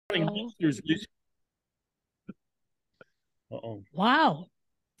Oh, Uh-oh. wow.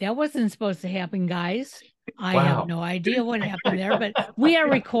 That wasn't supposed to happen, guys. I have Wow. no idea what happened there, but we are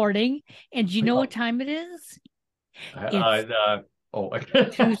recording. And do you know what Oh, time it is? uh, It's uh, oh.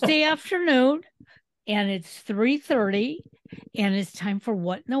 Tuesday afternoon and it's 3:30 and it's time for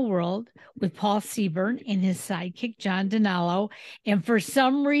What in the World with Paul Seaburn and his sidekick John Donalo. And for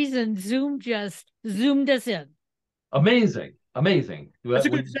some reason, Zoom just zoomed us in. Amazing, amazing. That's a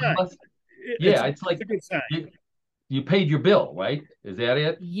We good sign. must, It's yeah, it's it's like a good sign. you paid your bill, right? Is that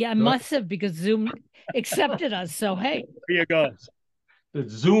it? Yeah, I Good. must have because Zoom accepted us. So hey, There you go. The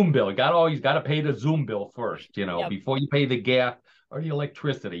Zoom bill. Got always got to pay the Zoom bill first, yep. before you pay the gas or the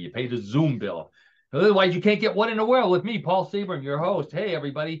electricity. You pay the Zoom bill. Otherwise, you can't get One in the World with me, Paul Seaburn, your host. Hey,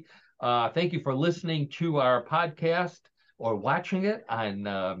 everybody. Thank you for listening to our podcast or watching it on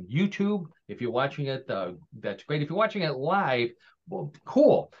YouTube. If you're watching it, that's great. If you're watching it live, well,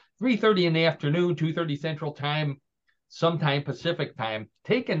 cool. 3:30 in the afternoon, 2:30 Central Time, sometime Pacific Time,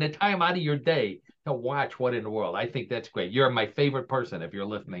 taking the time out of your day to watch What in the World. I think that's great. You're my favorite person if you're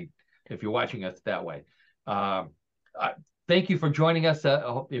listening, if you're watching us that way. Uh, uh, Thank you for joining us.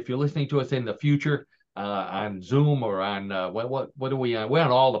 If you're listening to us in the future on Zoom or on what are we on? We're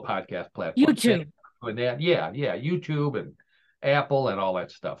on all the podcast platforms. Thank you YouTube. for doing that. Yeah, yeah, YouTube and Apple and all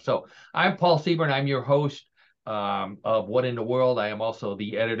that stuff. So I'm Paul Seaburn. I'm your host of What in the World. I am also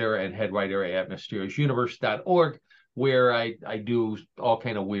the editor and head writer at mysteriousuniverse.org, where I do all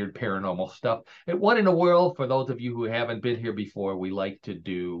kind of weird paranormal stuff. And What in the World, for those of you who haven't been here before, we like to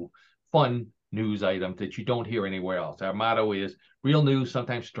do fun news items that you don't hear anywhere else. Our motto is real news,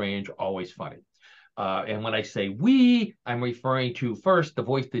 sometimes strange, always funny. And when I say we, I'm referring to first the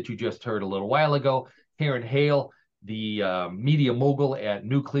voice that you just heard a little while ago, Karen Hale, the media mogul at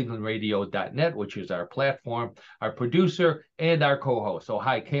newclevelandradio.net, which is our platform, our producer, and our co-host. So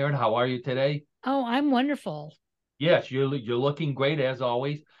hi, Karen, how are you today? Oh, I'm wonderful. Yes, you're looking great as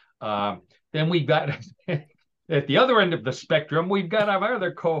always. Then we've got at the other end of the spectrum, we've got our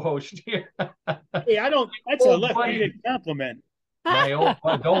other co-host here. Hey, I don't. That's a Old buddy, left-handed compliment. my old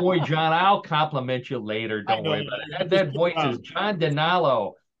buddy. Don't worry, John. I'll compliment you later. I Don't know. worry about it. Just That voice is John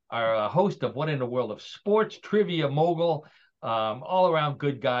Denalo, our host of What in the World of Sports, trivia mogul, all around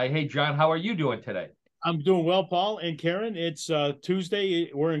good guy. Hey, John, how are you doing today? I'm doing well, Paul and Karen. It's Tuesday.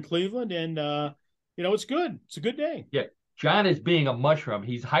 We're in Cleveland, and it's good. It's a good day. Yeah, John is being a mushroom.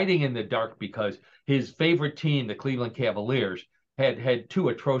 He's hiding in the dark because his favorite team, the Cleveland Cavaliers, had two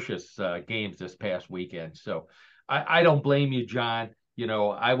atrocious games this past weekend. So I don't blame you, John.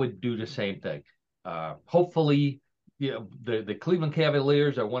 I would do the same thing. Hopefully, the Cleveland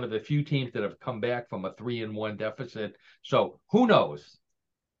Cavaliers are one of the few teams that have come back from a 3-1 deficit. So who knows?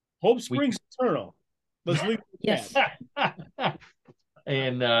 Hope We springs eternal. Let's leave it at Yes.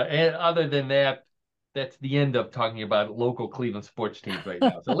 and other than that, that's the end of talking about local Cleveland sports teams right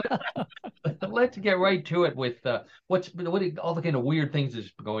now. So let's get right to it with all the kind of weird things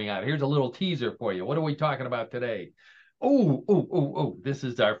that's going on. Here's a little teaser for you. What are we talking about today? Oh! This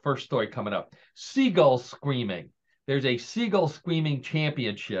is our first story coming up. Seagull screaming. There's a seagull screaming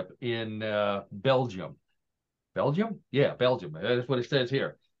championship in Belgium. Belgium? Yeah, Belgium. That's what it says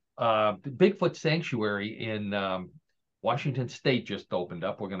here. The Bigfoot Sanctuary in Washington State just opened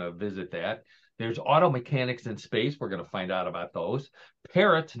up. We're going to visit that. There's auto mechanics in space. We're going to find out about those.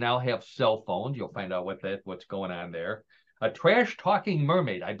 Parrots now have cell phones. You'll find out what's going on there. A trash talking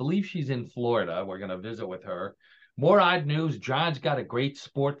mermaid. I believe she's in Florida. We're going to visit with her. More odd news. John's got a great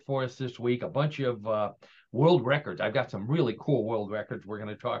sport for us this week. A bunch of world records. I've got some really cool world records we're going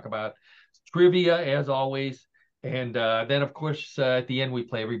to talk about. Trivia, as always. And then, of course, at the end, we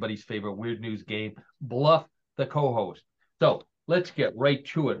play everybody's favorite weird news game, Bluff the co-host. So let's get right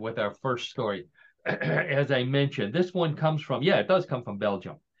to it with our first story. As I mentioned, this one comes from, yeah, it does come from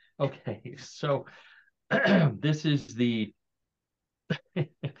Belgium. Okay, so this is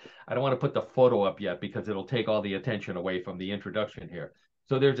I don't want to put the photo up yet because it'll take all the attention away from the introduction here.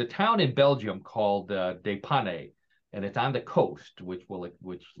 So there's a town in Belgium called Depanne, and it's on the coast, which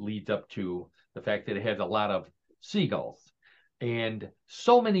leads up to the fact that it has a lot of seagulls, and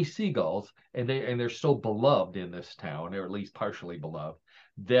so many seagulls, and they're so beloved in this town, or at least partially beloved,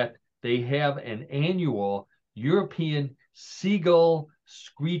 that they have an annual European Seagull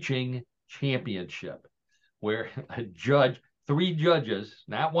Screeching Championship, where three judges,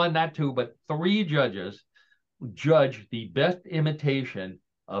 not one, not two, but three judges, judge the best imitation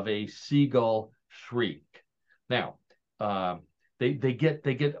of a seagull shriek. Now, they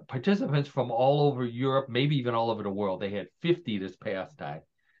get participants from all over Europe, maybe even all over the world. They had 50 this past time.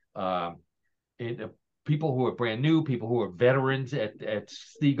 Um, people who are brand new, people who are veterans at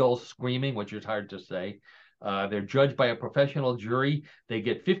seagulls screaming, which is hard to say. They're judged by a professional jury. They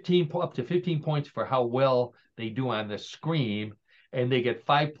get up to 15 points for how well they do on the scream, and they get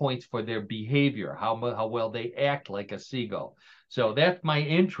 5 points for their behavior, how well they act like a seagull. So that's my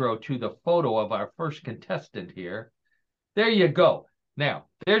intro to the photo of our first contestant here. There you go. Now,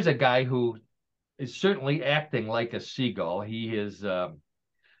 there's a guy who is certainly acting like a seagull. He is an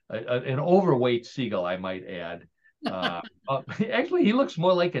overweight seagull, I might add. Actually, he looks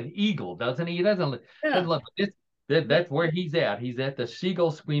more like an eagle, doesn't he? He doesn't look. That's where he's at. He's at the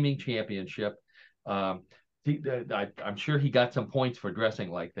Seagull Screaming Championship. I'm sure he got some points for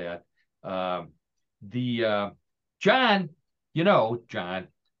dressing like that. John, John,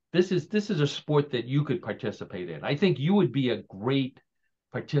 this is a sport that you could participate in. I think you would be a great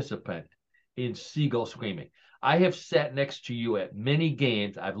participant in seagull screaming. I have sat next to you at many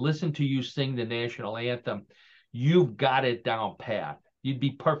games. I've listened to you sing the national anthem. You've got it down pat. You'd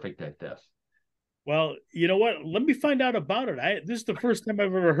be perfect at this. Well, you know what? Let me find out about it. This is the first time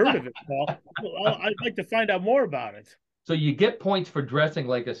I've ever heard of it, Paul. I'd like to find out more about it. So you get points for dressing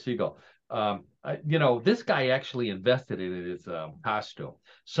like a seagull. This guy actually invested in his costume.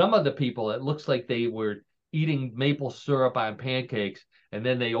 Some of the people, it looks like they were eating maple syrup on pancakes, and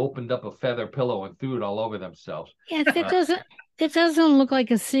then they opened up a feather pillow and threw it all over themselves. Yeah, it doesn't look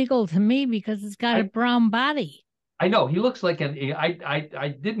like a seagull to me because it's got a brown body. I know he looks like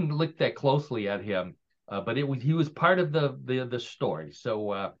I didn't look that closely at him, but he was part of the story.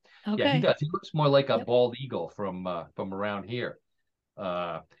 So okay. Yeah, he does. He looks more like a bald eagle from around here.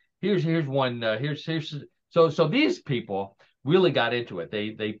 Here's one. So these people really got into it.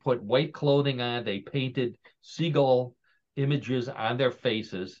 They put white clothing on. They painted seagull images on their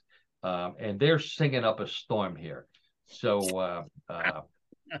faces, and they're singing up a storm here. So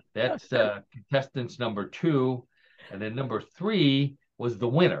that's contestants number 2, and then number 3 was the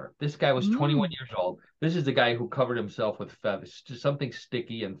winner. This guy was 21 years old. This is the guy who covered himself with feathers, something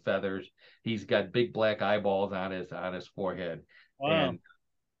sticky and feathers. He's got big black eyeballs on his forehead. Wow. And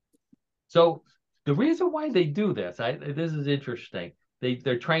so the reason why they do this, this is interesting.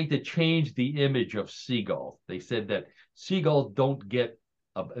 They're trying to change the image of seagulls. They said that seagulls get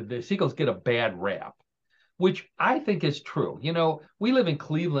a bad rap, which I think is true. We live in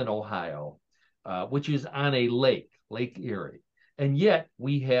Cleveland, Ohio, which is on a Lake Erie, and yet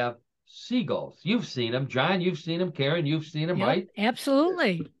we have seagulls. You've seen them, John. You've seen them, Karen. You've seen them, right?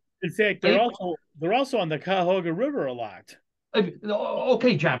 Absolutely. In fact, they're also on the Cuyahoga River a lot.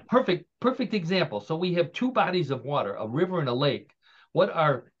 Okay, John. Perfect example. So we have 2 bodies of water, a river and a lake. What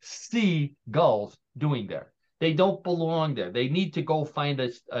are seagulls doing there? They don't belong there. They need to go find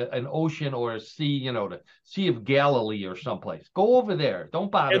an ocean or a sea, the Sea of Galilee or someplace. Go over there.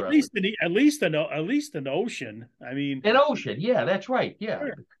 Don't bother us. At least an ocean. I mean, an ocean. Yeah, that's right. Yeah.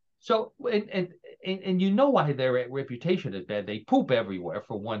 Sure. So and you know why their reputation is bad. They poop everywhere,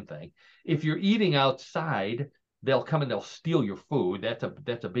 for one thing. If you're eating outside, they'll come and they'll steal your food.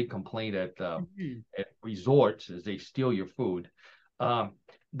 That's a big complaint at resorts, is they steal your food.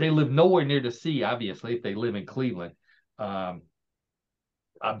 They live nowhere near the sea, obviously, if they live in Cleveland. But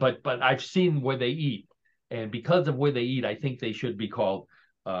I've seen where they eat, and because of where they eat, I think they should be called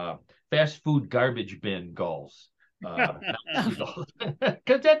fast food garbage bin gulls. Because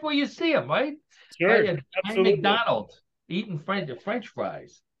that's where you see them, right? Sure, and absolutely. McDonald's eating French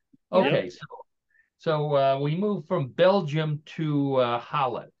fries. Okay, yep. So we move from Belgium to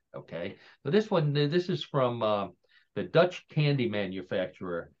Holland. Okay, so this is from the Dutch candy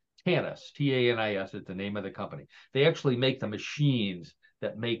manufacturer Tanis, Tanis is the name of the company. They actually make the machines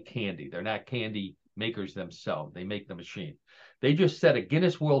that make candy. They're not candy makers themselves. They make the machine. They just set a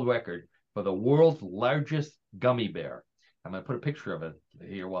Guinness World Record for the world's largest gummy bear. I'm going to put a picture of it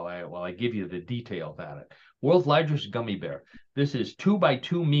here while I give you the details on it. World's largest gummy bear. This is 2 by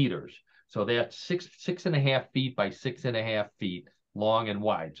 2 meters. So that's 6.5 feet by 6.5 feet long and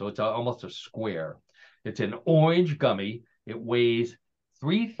wide. So it's almost a square. It's an orange gummy. It weighs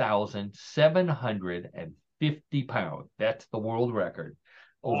 3,750 pounds. That's the world record.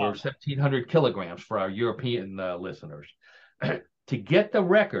 Over 1,700 kilograms for our European listeners. To get the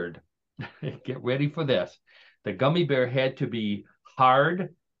record, get ready for this. The gummy bear had to be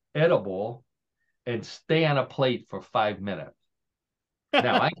hard, edible, and stay on a plate for 5 minutes.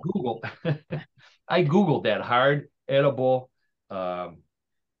 Now, I Googled that, hard, edible,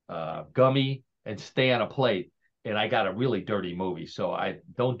 gummy, and stay on a plate, and I got a really dirty movie, so I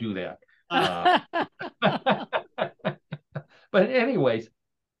don't do that. But anyways,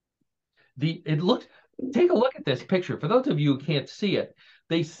 take a look at this picture. For those of you who can't see it,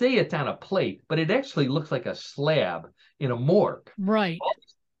 they say it's on a plate, but it actually looks like a slab in a morgue. Right.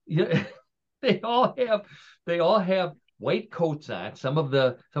 Yeah, they all have white coats on. Some of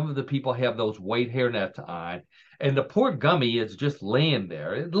the people have those white hairnets on, and the poor gummy is just laying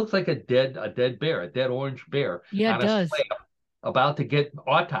there. It looks like a dead bear, a dead orange bear Yeah, it on a does. slab about to get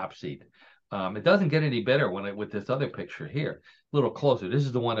autopsied. It doesn't get any better with this other picture here. A little closer. This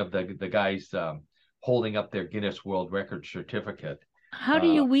is the one of the guys holding up their Guinness World Record certificate. How do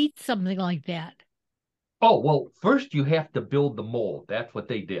you eat something like that? Oh, well, first you have to build the mold. That's what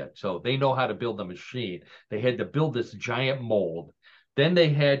they did. So they know how to build the machine. They had to build this giant mold. Then they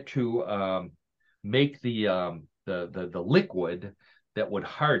had to make the liquid that would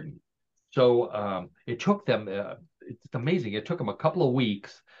harden. So it took them. It's amazing. It took them a couple of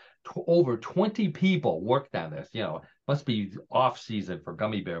weeks. Over 20 people worked on this. Must be off season for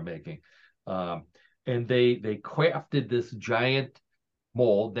gummy bear making. And they crafted this giant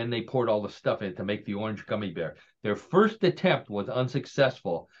mold. Then they poured all the stuff in to make the orange gummy bear. Their first attempt was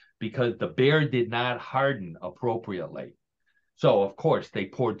unsuccessful because the bear did not harden appropriately. So, of course, they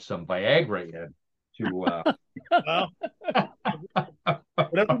poured some Viagra in to. Well,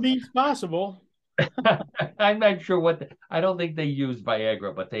 whatever means possible. I'm not sure I don't think they used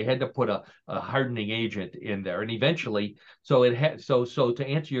Viagra, but they had to put a hardening agent in there. And eventually, so to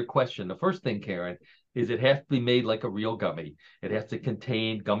answer your question, the first thing, Karen, is it has to be made like a real gummy. It has to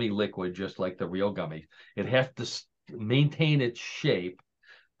contain gummy liquid, just like the real gummy. It has to maintain its shape.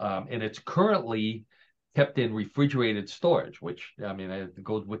 And it's currently kept in refrigerated storage, which, I mean, it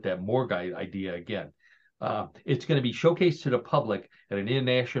goes with that morgue idea again. It's going to be showcased to the public at an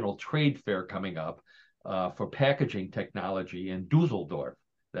international trade fair coming up for packaging technology in Dusseldorf,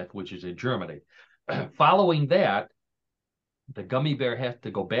 which is in Germany. Following that, the gummy bear has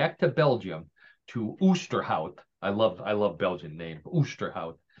to go back to Belgium to Oosterhout. I love Belgian name,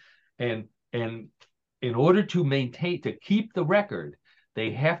 Oosterhout, and in order to keep the record,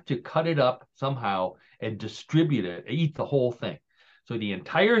 they have to cut it up somehow and distribute it, eat the whole thing. So the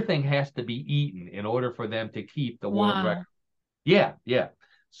entire thing has to be eaten in order for them to keep the world record. Yeah.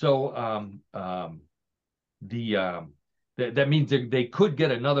 So that means they could get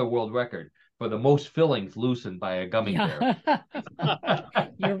another world record for the most fillings loosened by a gummy bear.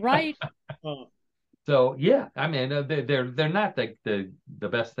 You're right. So yeah, I mean they're not the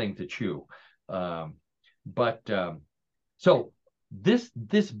best thing to chew, but so this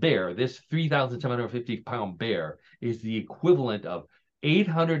bear, this 3,750-pound bear, is the equivalent of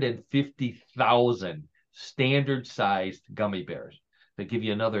 850,000 standard-sized gummy bears. To give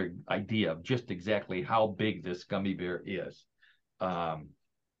you another idea of just exactly how big this gummy bear is.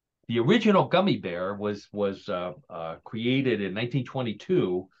 The original gummy bear was created in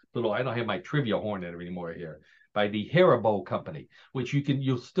 1922. I don't have my trivia horn anymore here. By the Haribo company, which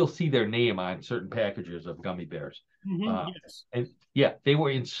you'll still see their name on certain packages of gummy bears. Yes. And yeah, they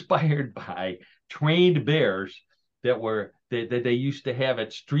were inspired by trained bears that they used to have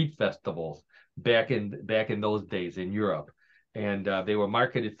at street festivals back in those days in Europe. And they were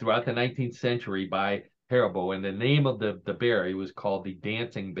marketed throughout the 19th century by Haribo. And the name of the bear, he was called the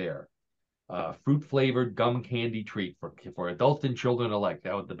Dancing Bear. Fruit-flavored gum candy treat for adults and children alike.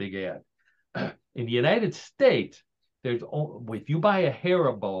 That was the big ad. In the United States, if you buy a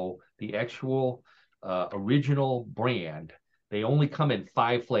Haribo, the actual original brand, they only come in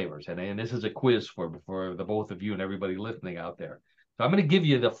 5 flavors. And this is a quiz for the both of you and everybody listening out there. So I'm going to give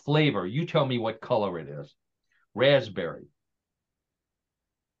you the flavor. You tell me what color it is. Raspberry.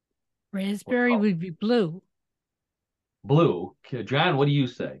 Raspberry would be blue. Blue. John, what do you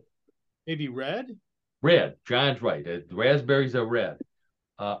say? Maybe red? Red. John's right. Raspberries are red.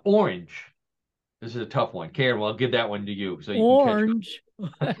 Orange. This is a tough one. Karen, well, I'll give that one to you. So you Orange.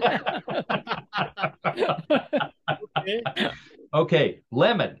 Can catch Okay.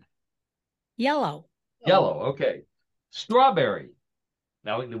 Lemon. Yellow. Yellow. Okay. Strawberry.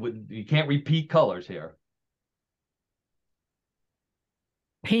 Now, you can't repeat colors here.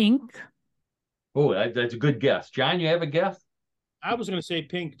 Pink. Oh, that's a good guess. John, you have a guess? I was going to say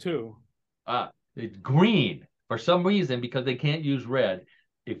pink too. It's green. For some reason, because they can't use red,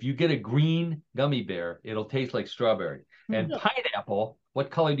 if you get a green gummy bear, it'll taste like strawberry. And pineapple, what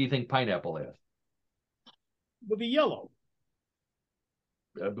color do you think pineapple is? Would be yellow.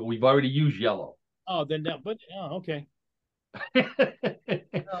 But we've already used yellow. Oh, then okay.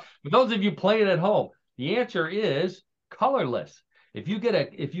 For those of you playing at home, the answer is colorless. If you get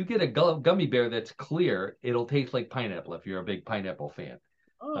a gummy bear that's clear, it'll taste like pineapple if you're a big pineapple fan.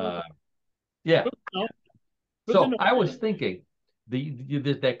 Okay. Yeah. So I was Yeah. thinking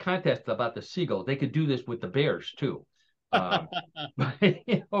that contest about the seagull, they could do this with the bears too.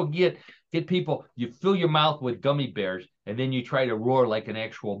 Get people. You fill your mouth with gummy bears, and then you try to roar like an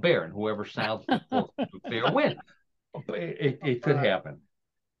actual bear, and whoever sounds the closest to a bear wins. It could happen.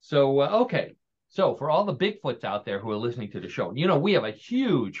 So okay. So for all the Bigfoots out there who are listening to the show, we have a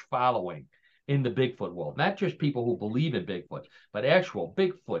huge following in the Bigfoot world. Not just people who believe in Bigfoot, but actual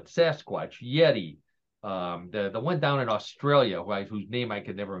Bigfoot, Sasquatch, Yeti, the one down in Australia, whose name I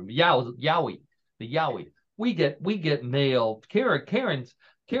could never remember, Yowie, the Yowie. We get mail. Karen's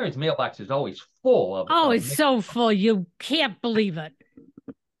mailbox is always full of. Oh, it's so full. You can't believe it.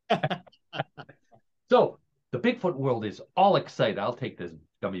 So the Bigfoot world is all excited. I'll take this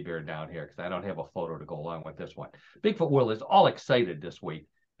gummy bear down here because I don't have a photo to go along with this one. Bigfoot world is all excited this week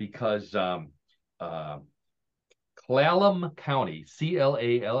because Clallam County,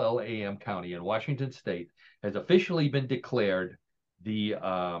 Clallam County in Washington State, has officially been declared the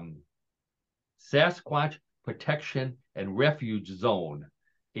Sasquatch Protection and Refuge Zone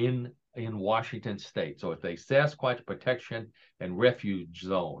in Washington State. So it's a Sasquatch Protection and Refuge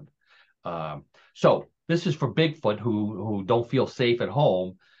Zone. So this is for Bigfoot who don't feel safe at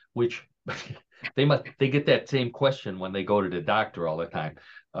home, which they get that same question when they go to the doctor all the time.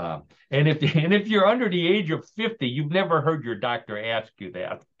 And if you're under the age of 50, you've never heard your doctor ask you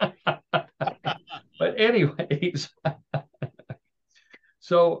that. But anyways,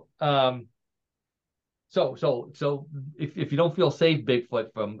 so if you don't feel safe,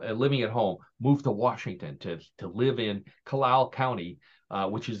 Bigfoot, from living at home, move to Washington to live in Clallam County,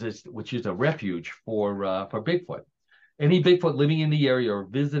 which is a refuge for Bigfoot. Any Bigfoot living in the area or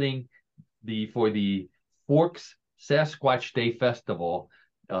visiting for the Forks Sasquatch Day Festival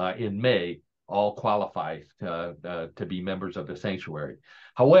in May all qualify to be members of the sanctuary.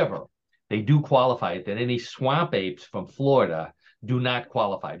 However, they do qualify that any swamp apes from Florida do not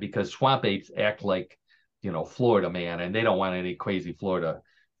qualify because swamp apes act like Florida man, and they don't want any crazy Florida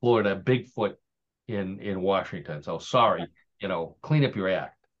Bigfoot in Washington. So sorry, clean up your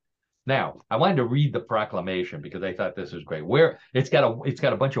act. Now, I wanted to read the proclamation because I thought this was great. Where it's got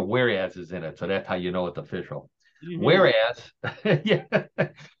a bunch of whereases in it, so that's how you know it's official. Mm-hmm. Whereas, yeah,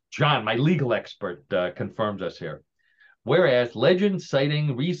 John, my legal expert, confirms us here. Whereas legend,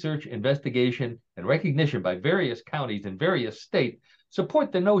 sighting, research, investigation, and recognition by various counties in various states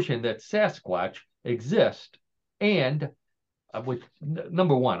support the notion that Sasquatch exist, and with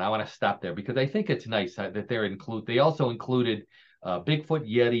number one, I want to stop there because I think it's nice that they also included Bigfoot,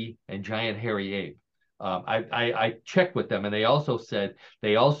 Yeti, and giant hairy ape. I checked with them, and they also said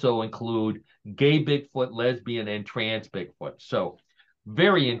they also include gay Bigfoot, lesbian, and trans Bigfoot. So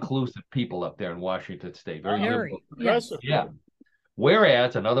very inclusive people up there in Washington State. Very liberal. Yes. Yeah.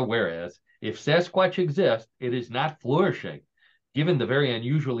 Whereas, if Sasquatch exists, it is not flourishing. Given the very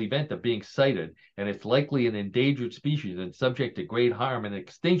unusual event of being sighted, and it's likely an endangered species and subject to great harm and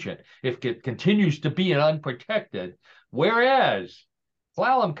extinction if it continues to be unprotected. Whereas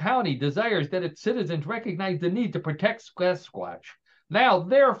Clallam County desires that its citizens recognize the need to protect Sasquatch. Now,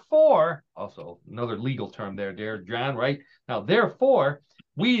 therefore, also another legal term there, John, right? Now, therefore,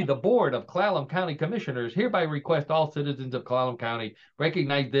 we, the Board of Clallam County Commissioners, hereby request all citizens of Clallam County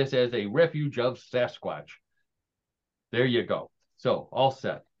recognize this as a refuge of Sasquatch. There you go. So all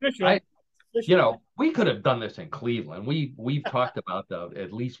set. We could have done this in Cleveland. We've talked about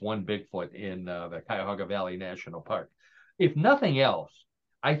at least one Bigfoot in the Cuyahoga Valley National Park. If nothing else,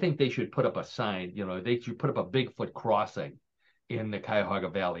 I think they should put up a sign. They should put up a Bigfoot crossing in the Cuyahoga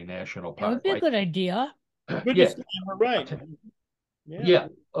Valley National Park. That would be a good idea. Yeah, right. Yeah.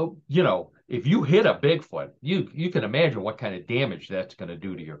 If you hit a Bigfoot, you can imagine what kind of damage that's going to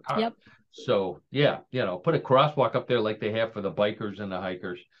do to your car. Yep. So yeah, put a crosswalk up there like they have for the bikers and the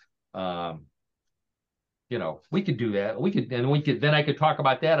hikers. We could do that. Then I could talk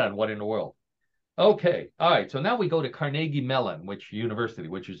about that on What in the World. Okay. All right. So now we go to Carnegie Mellon, University,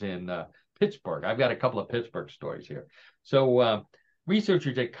 which is in Pittsburgh. I've got a couple of Pittsburgh stories here. So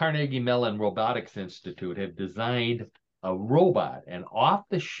researchers at Carnegie Mellon Robotics Institute have designed a robot, an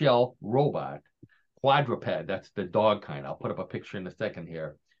off-the-shelf robot, quadruped. That's the dog kind. I'll put up a picture in a second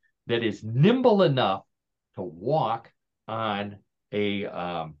here. That is nimble enough to walk on a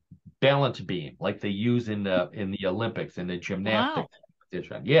balance beam like they use in the Olympics and the gymnastics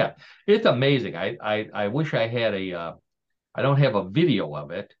competition. Yeah, it's amazing. I wish I had I don't have a video of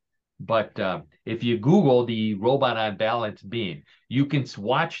it, but if you Google the robot on balance beam, you can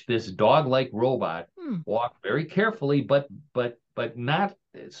watch this dog-like robot walk very carefully, but not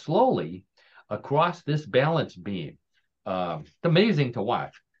slowly across this balance beam. It's amazing to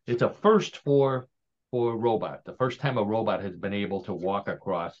watch. It's a first for robot. The first time a robot has been able to walk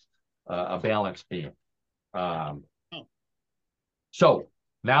across a balance beam. So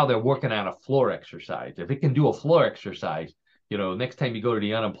now they're working on a floor exercise. If it can do a floor exercise, next time you go to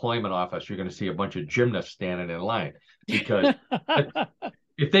the unemployment office, you're going to see a bunch of gymnasts standing in line because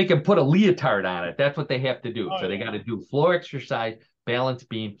if they can put a leotard on it, that's what they have to do. Oh, So they got to do floor exercise, balance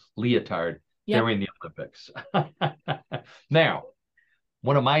beam, leotard Yep. during the Olympics. Now,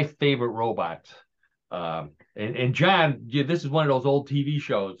 one of my favorite robots, and John, this is one of those old TV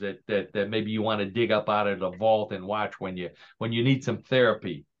shows that maybe you want to dig up out of the vault and watch when you need some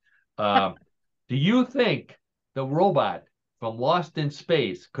therapy. Do you think the robot from Lost in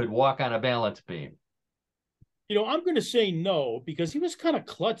Space could walk on a balance beam? I'm going to say no because he was kind of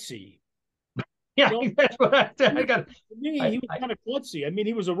klutzy. Yeah, that's what I said. To me, he was kind of klutzy. I mean,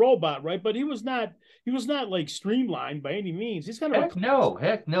 he was a robot, right? But he was not like streamlined by any means. He's kind of heck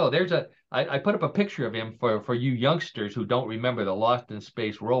no. I put up a picture of him for you youngsters who don't remember the Lost in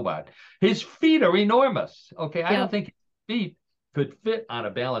Space robot. His feet are enormous. Okay, I don't think his feet could fit on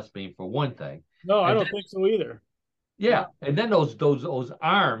a balance beam for one thing. No, I don't think so either. Yeah, and then those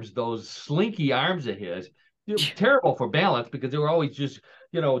arms, those slinky arms of his, terrible for balance because they were always just,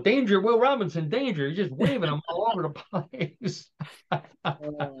 danger, Will Robinson, danger. He's just waving them all over the place.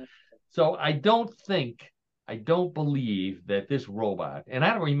 So I don't believe that this robot, and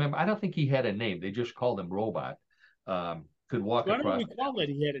I don't think he had a name. They just called him robot, could walk across. Why don't we call that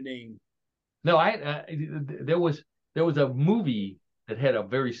he had a name? No, there was a movie that had a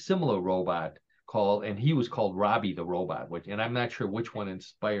very similar robot and he was called Robbie the Robot, and I'm not sure which one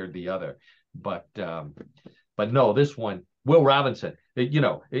inspired the other, but no, this one, Will Robinson,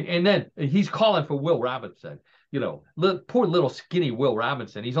 and then he's calling for Will Robinson, poor little skinny Will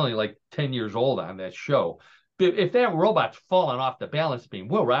Robinson. He's only like 10 years old on that show. If that robot's falling off the balance beam,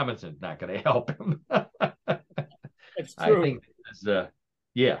 Will Robinson's not going to help him. That's true. I think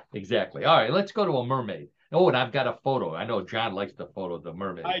yeah, exactly. All right, let's go to a mermaid. Oh, and I've got a photo. I know John likes the photo of the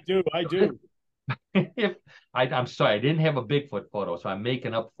mermaid. I do. I'm sorry, I didn't have a Bigfoot photo, so I'm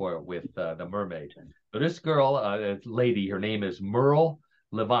making up for it with the mermaid. So this girl, lady, her name is Merle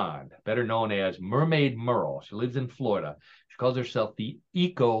Levand, better known as Mermaid Merle. She lives in Florida. She calls herself the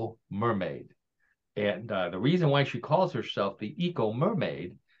Eco Mermaid. And the reason why she calls herself the Eco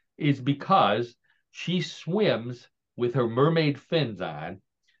Mermaid is because she swims with her mermaid fins on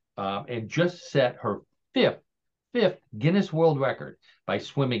and just set her fifth Guinness World Record by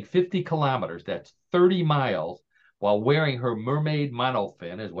swimming 50 kilometers, that's 30 miles, while wearing her mermaid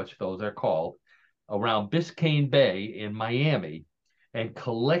monofin, is what those are called, around Biscayne Bay in Miami, and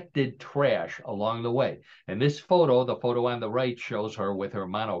collected trash along the way. And this photo, the photo on the right, shows her with her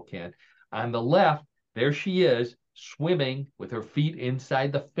monocan. On the left, there she is, swimming with her feet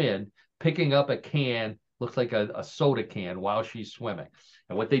inside the fin, picking up a can, looks like a soda can, while she's swimming.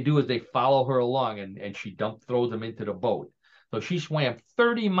 And what they do is they follow her along, and she throws them into the boat. So she swam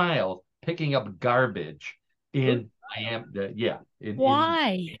 30 miles picking up garbage in Miami.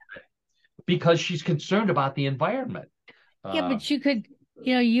 Why? Because she's concerned about the environment. Yeah, but you could,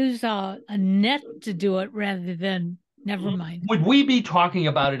 use a net to do it rather than. Never mind. Would we be talking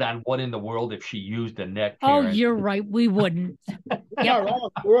about it on What in the World if she used a net, Karen? Oh, you're right. We wouldn't.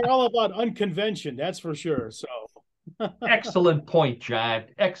 We're all about unconvention, that's for sure. So excellent point, John.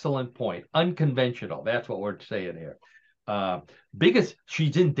 Excellent point. Unconventional. That's what we're saying here.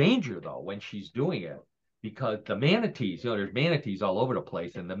 She's in danger though when she's doing it because the manatees, there's manatees all over the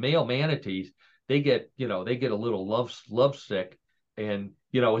place, and the male manatees, they get a little love sick, and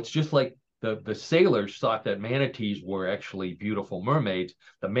it's just like the sailors thought that manatees were actually beautiful mermaids.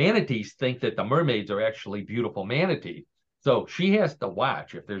 The manatees think that the mermaids are actually beautiful manatees. So she has to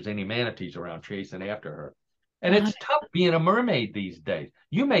watch if there's any manatees around chasing after her. And it's tough being a mermaid these days.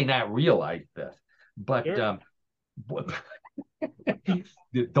 You may not realize this, but sure.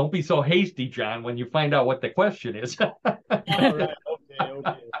 Don't be so hasty, John, when you find out what the question is. All right.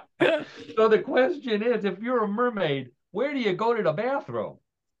 Okay. So the question is, if you're a mermaid, where do you go to the bathroom?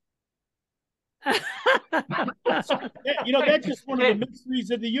 That's just one of the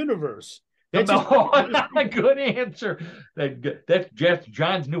mysteries of the universe. That's a good answer. That's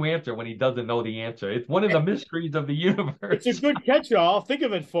John's new answer when he doesn't know the answer. It's one of the mysteries of the universe. It's a good catch-all. Think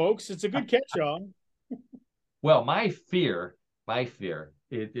of it, folks. It's a good catch-all. Well, my fear,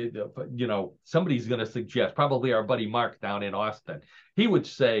 somebody's going to suggest, probably our buddy Mark down in Austin. He would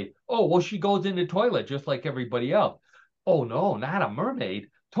say, "Oh, well, she goes in the toilet just like everybody else." Oh no, not a mermaid.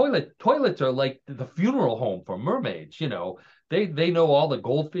 Toilets are like the funeral home for mermaids. They know all the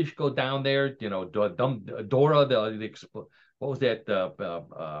goldfish go down there. Dora, what was that?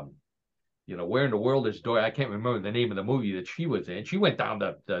 Where in the world is Dora? I can't remember the name of the movie that she was in. She went down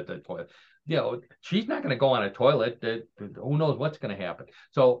the toilet. she's not going to go on a toilet. Who knows what's going to happen?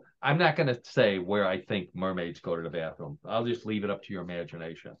 So I'm not going to say where I think mermaids go to the bathroom. I'll just leave it up to your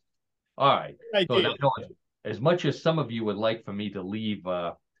imagination. All right. So now, as much as some of you would like for me to leave,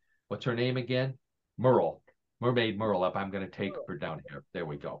 what's her name again? Mermaid Merle up. I'm going to take her down here. There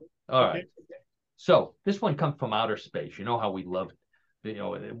we go. All right. So this one comes from outer space. You know how we love,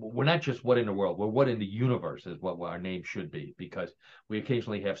 we're not just what in the world, we're what in the universe is what our name should be, because we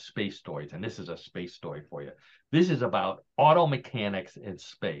occasionally have space stories, and this is a space story for you. This is about auto mechanics in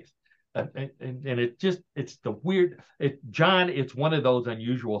space. And it's the weird, John, it's one of those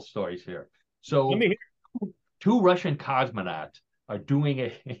unusual stories here. So two Russian cosmonauts are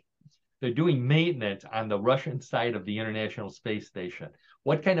they're doing maintenance on the Russian side of the International Space Station.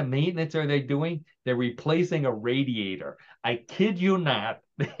 What kind of maintenance are they doing? They're replacing a radiator. I kid you not.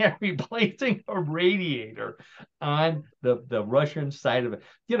 They're replacing a radiator on the Russian side of it.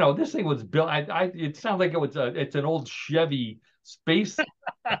 This thing was built. It sounds like it's an old Chevy space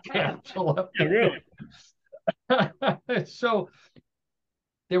capsule up there. Really? So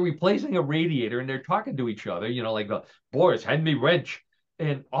they're replacing a radiator and they're talking to each other, like Boris, hand me wrench.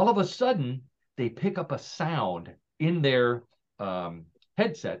 And all of a sudden, they pick up a sound in their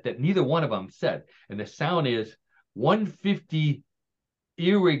headset that neither one of them said. And the sound is 150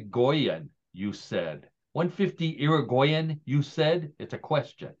 Irigoyen, you said. 150 Irigoyen, you said? It's a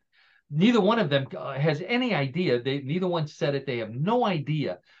question. Neither one of them has any idea. Neither one said it. They have no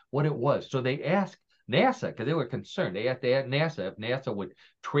idea what it was. So they asked NASA, because they were concerned. They asked NASA if NASA would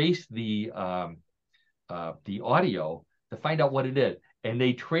trace the audio to find out what it is. And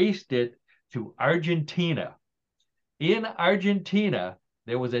they traced it to Argentina. In Argentina,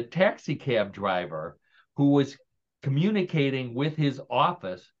 there was a taxi cab driver who was communicating with his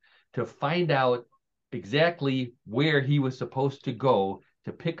office to find out exactly where he was supposed to go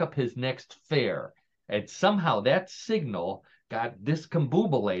to pick up his next fare. And somehow that signal got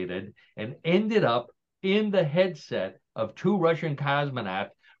discombobulated and ended up in the headset of two Russian cosmonauts,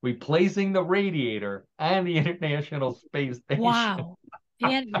 replacing the radiator on the International Space Station. Wow. You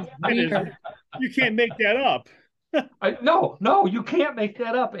can't make that up. No, you can't make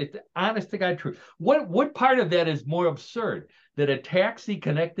that up. It's honest to God true. What part of that is more absurd? That a taxi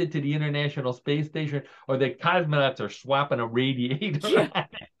connected to the International Space Station, or that cosmonauts are swapping a radiator?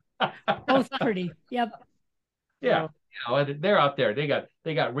 Both pretty. Yep. Yeah. They're out there. They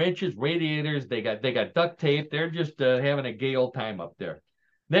got wrenches, radiators. They got duct tape. They're just having a gay old time up there.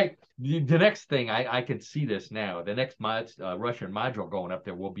 The next thing, I can see this now. The next Russian module going up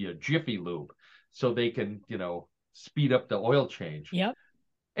there will be a Jiffy Lube, so they can, speed up the oil change. Yep.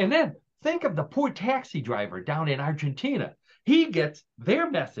 And then think of the poor taxi driver down in Argentina. He gets their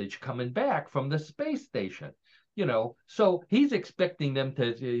message coming back from the space station. So he's expecting them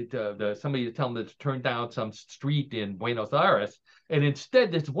somebody to tell him to turn down some street in Buenos Aires, and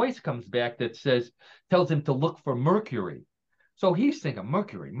instead this voice comes back that tells him to look for Mercury. So he's thinking,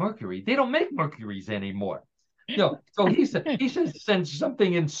 Mercury. They don't make Mercuries anymore. So he sends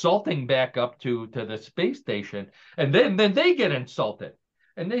something insulting back up to the space station, and then they get insulted,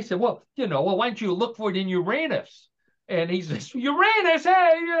 and they say, well, why don't you look for it in Uranus? And he says, Uranus,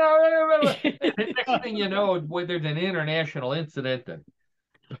 hey, and the next thing you know, there's an international incident,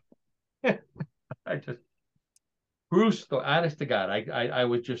 and I just, Bruce, honest to God, I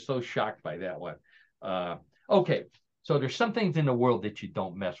was just so shocked by that one. Okay, so there's some things in the world that you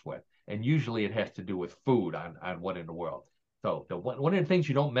don't mess with, and usually it has to do with food on what in the world. So one of the things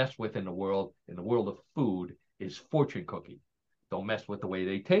you don't mess with in the world of food is fortune cookies. Don't mess with the way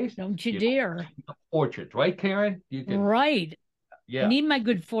they taste. Don't you dare. Fortunes, right, Karen? Right. Yeah. I need my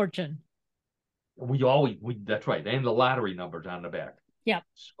good fortune. That's right. And the lottery numbers on the back. Yeah.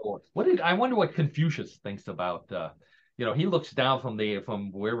 So I wonder what Confucius thinks about, he looks down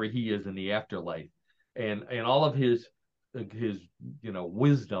from wherever he is in the afterlife, and all of his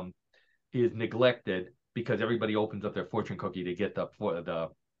wisdom is neglected because everybody opens up their fortune cookie to get the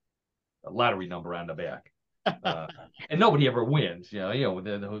lottery number on the back. And nobody ever wins. You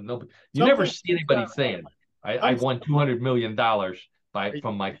never see anybody saying, I won $200 million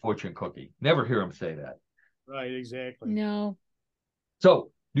from my fortune cookie. Never hear him say that. Right, exactly. No.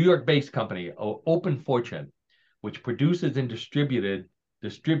 So, New York-based company Open Fortune, which produces and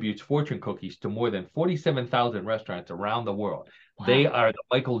distributes fortune cookies to more than 47,000 restaurants around the world. Wow. They are the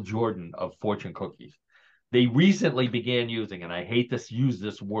Michael Jordan of fortune cookies. They recently began using, and I hate to use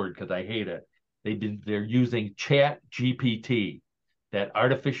this word because I hate it, they're using Chat GPT, that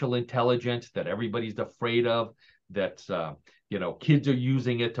artificial intelligence that everybody's afraid of, that's kids are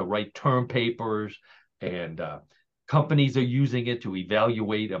using it to write term papers, and Companies are using it to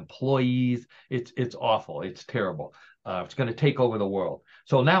evaluate employees. It's awful. It's terrible. It's going to take over the world.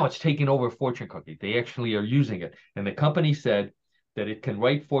 So now it's taking over fortune cookie. They actually are using it. And the company said that it can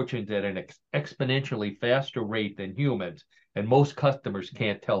write fortunes at an exponentially faster rate than humans, and most customers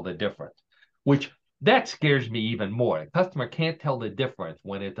can't tell the difference, which that scares me even more. A customer can't tell the difference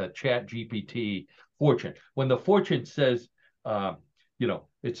when it's a chat GPT fortune. When the fortune says,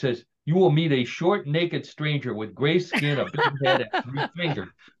 it says, you will meet a short, naked stranger with gray skin, a big head, and 3 fingers.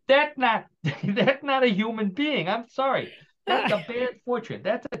 That's not a human being. I'm sorry. That's a bad fortune.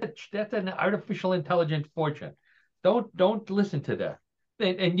 That's an artificial intelligence fortune. Don't listen to that.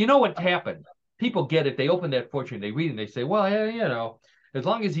 And you know what happened? People get it. They open that fortune, they read it, and they say, well, yeah, as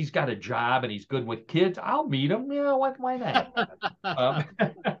long as he's got a job and he's good with kids, I'll meet him. Why not?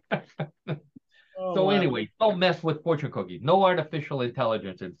 So anyway, don't mess with fortune cookies. No artificial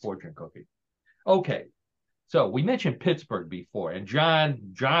intelligence in fortune cookies. Okay. So we mentioned Pittsburgh before, and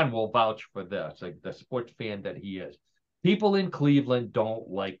John will vouch for this, like the sports fan that he is. People in Cleveland don't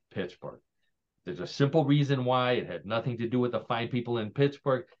like Pittsburgh. There's a simple reason why. It had nothing to do with the fine people in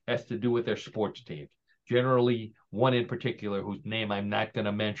Pittsburgh. It has to do with their sports teams. Generally, one in particular, whose name I'm not going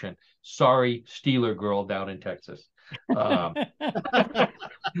to mention. Sorry, Steeler girl down in Texas. Oh,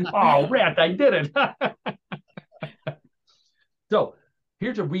 rat, I did it. So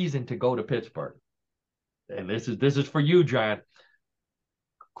here's a reason to go to Pittsburgh. And this is for you, John.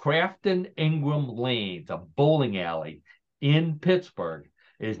 Crafton Ingram Lanes, a bowling alley in Pittsburgh,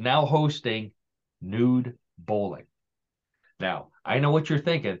 is now hosting nude bowling. Now, I know what you're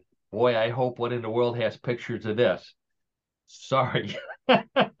thinking. Boy, I hope What in the World has pictures of this. Sorry.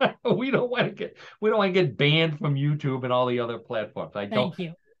 we don't want to get banned from YouTube and all the other platforms. Thank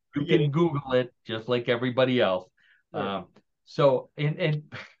you. You can Google it just like everybody else. Sure. So I'm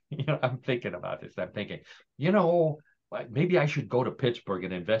thinking about this. I'm thinking, maybe I should go to Pittsburgh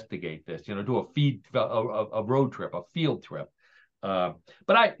and investigate this. Do a road trip, a field trip. But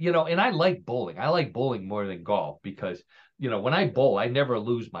I like bowling. I like bowling more than golf because when I bowl, I never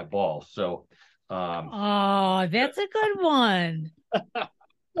lose my ball. So, that's a good one.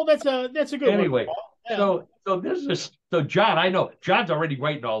 Well, that's a good anyway, one. Yeah. So John, I know John's already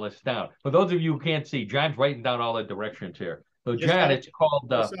writing all this down. For those of you who can't see, John's writing down all the directions here. So John, it's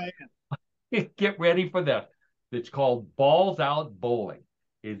called. Get ready for this. It's called Balls Out Bowling.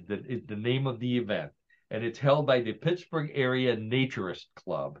 Is the name of the event, and it's held by the Pittsburgh Area Naturist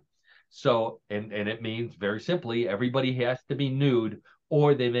Club. So, and it means very simply, everybody has to be nude,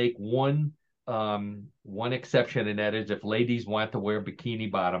 or they make one exception, and that is if ladies want to wear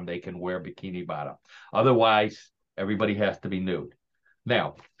bikini bottom, they can wear bikini bottom. Otherwise, everybody has to be nude.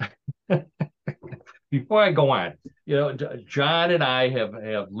 Now, before I go on, John and I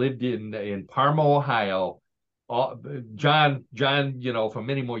have lived in Parma, Ohio. John, for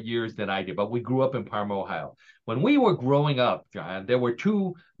many more years than I did, but we grew up in Parma, Ohio. When we were growing up, John, there were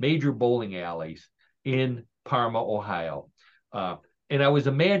 2 major bowling alleys in Parma, Ohio. And I was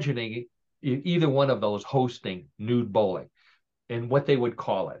imagining either one of those hosting nude bowling and what they would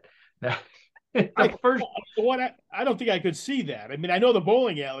call it. Now, I don't think I could see that. I mean, I know the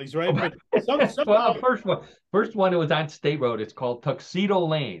bowling alleys, right? But well, first one, it was on State Road. It's called Tuxedo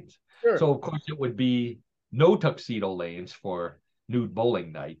Lanes. Sure. So of course it would be no tuxedo lanes for nude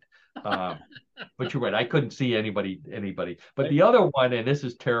bowling night. But you're right, I couldn't see anybody. But the other one, and this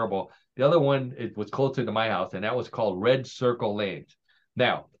is terrible, the other one, it was closer to my house, and that was called Red Circle Lanes.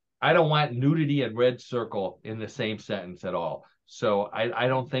 Now, I don't want nudity and red circle in the same sentence at all. So I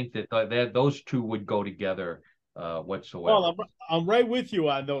don't think that those 2 would go together whatsoever. Well, I'm right with you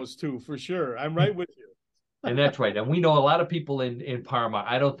on those 2 for sure. I'm right with you. And that's right. And we know a lot of people in Parma.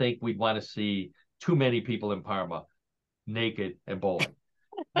 I don't think we'd want to see too many people in Parma naked and bowling.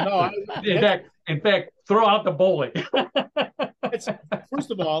 No, in fact, throw out the bowling.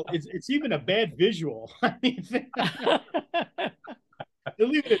 First of all, it's even a bad visual. I mean,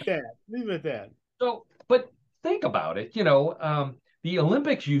 leave it at that. So, but think about it. The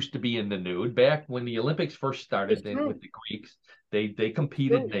Olympics used to be in the nude back when the Olympics first started. With the Greeks, they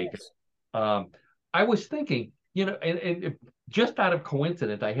competed naked. Yes. I was thinking, and just out of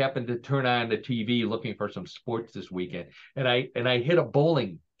coincidence, I happened to turn on the TV looking for some sports this weekend, and I hit a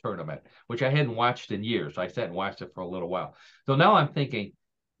bowling tournament, which I hadn't watched in years. So I sat and watched it for a little while. So now I'm thinking,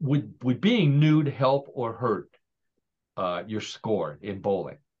 would being nude help or hurt your score in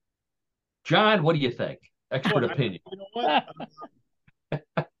bowling? John, what do you think? Expert opinion. You know what?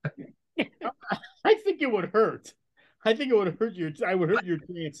 I think it would hurt. I think it would hurt your. I would hurt your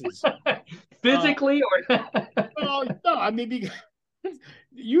chances physically, or well, no. I mean,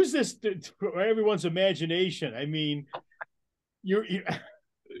 use this for everyone's imagination. I mean, you're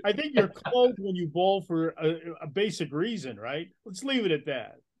I think you're clothed when you bowl for a basic reason, right? Let's leave it at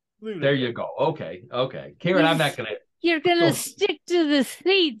that. There you go. Okay. Karen, I'm not going to. You're gonna stick to the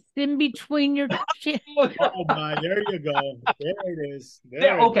seats in between your chin. Oh my, there you go. There it is.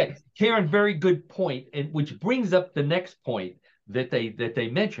 Okay, Karen, very good point, and which brings up the next point that they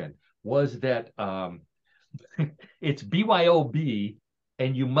mentioned was that it's BYOB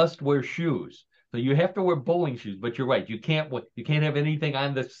and you must wear shoes. So you have to wear bowling shoes, but you're right, you can't have anything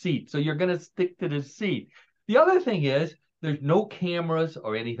on the seat. So you're going to stick to the seat. The other thing is there's no cameras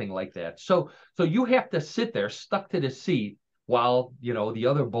or anything like that. So you have to sit there stuck to the seat while, the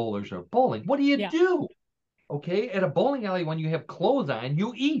other bowlers are bowling. What do you do? Okay, at a bowling alley, when you have clothes on,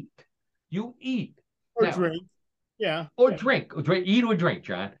 you eat. Or now, drink. Yeah. Or drink. Eat or drink,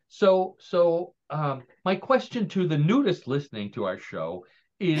 John. So my question to the nudists listening to our show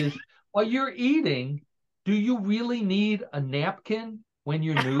is, while you're eating, do you really need a napkin when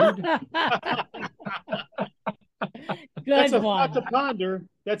you're nude? That's a thought to ponder.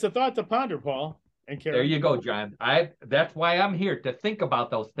 That's a thought to ponder, Paul. There you go, John. That's why I'm here, to think about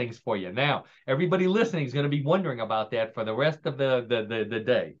those things for you. Now, everybody listening is going to be wondering about that for the rest of the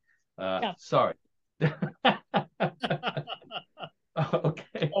day. Sorry.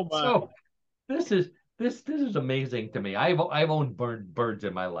 Okay. Oh my. So this is amazing to me. I've owned birds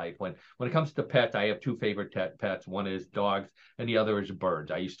in my life. When it comes to pets, I have two favorite pets. One is dogs, and the other is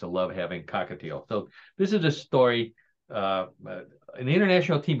birds. I used to love having cockatiels. So this is a story. An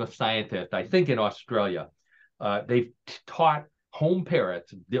international team of scientists, I think in Australia, they've taught home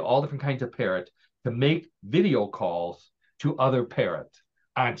parrots, all different kinds of parrots, to make video calls to other parrots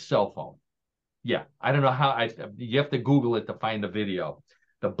on cell phone. Yeah, I don't know how. You have to Google it to find the video.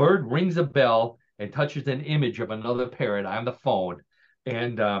 The bird rings a bell and touches an image of another parrot on the phone,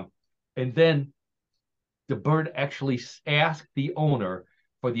 and then the bird actually asks the owner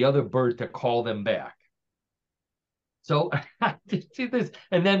for the other bird to call them back. So see this,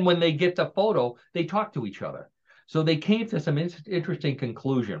 and then when they get the photo, they talk to each other. So they came to some interesting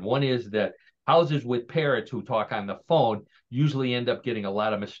conclusion. One is that houses with parrots who talk on the phone usually end up getting a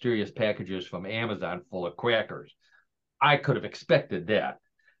lot of mysterious packages from Amazon full of crackers. I could have expected that,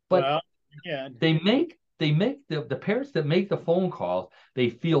 but they make the parrots that make the phone calls, they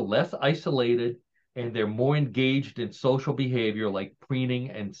feel less isolated and they're more engaged in social behavior like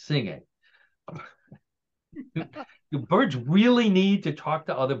preening and singing. The birds really need to talk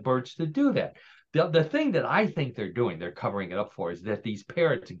to other birds to do that. The thing that I think they're covering it up for, is that these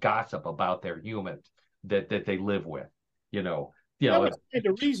parrots gossip about their humans that they live with. That would stand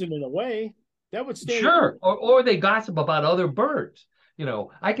to reason in a way. That would stand. Sure, or they gossip about other birds.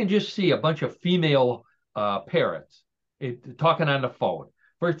 I can just see a bunch of female parrots talking on the phone.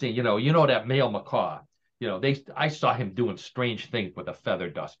 First thing, that male macaw. I saw him doing strange things with a feather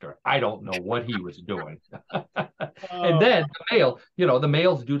duster. I don't know what he was doing. And then the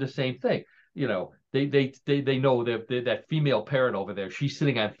males do the same thing. They know that female parrot over there, she's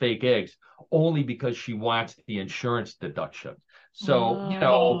sitting on fake eggs only because she wants the insurance deduction. So,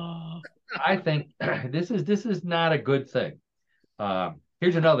 I think this is not a good thing.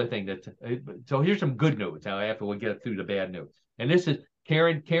 Here's another thing so here's some good news now after we get through the bad news. And this is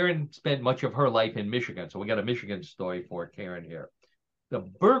Karen spent much of her life in Michigan, so we got a Michigan story for Karen here. The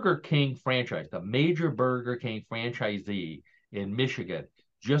Burger King franchise, the major Burger King franchisee in Michigan,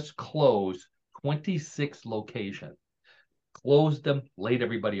 just closed 26 locations. Closed them, laid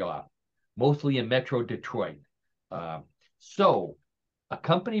everybody off, mostly in Metro Detroit. So a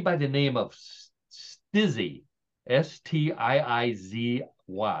company by the name of Stizzy, Stiizy.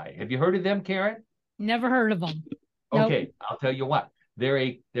 Have you heard of them, Karen? Never heard of them. Okay, nope. I'll tell you what. They're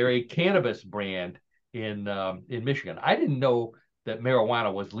a cannabis brand in Michigan. I didn't know that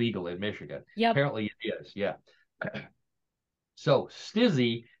marijuana was legal in Michigan. Yep. Apparently it is. Yeah. So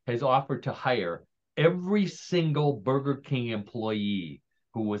Stizzy has offered to hire every single Burger King employee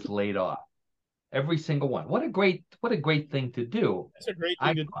who was laid off. Every single one. What a great thing to do. That's a great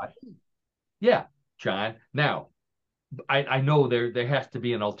thing to do. Yeah, John. Now, I know there has to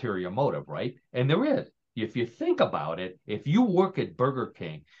be an ulterior motive, right? And there is. If you think about it, if you work at Burger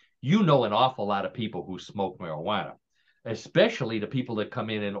King, you know an awful lot of people who smoke marijuana, especially the people that come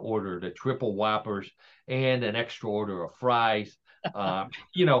in and order the triple Whoppers and an extra order of fries, at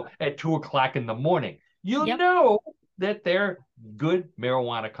 2:00 in the morning. You know that they're good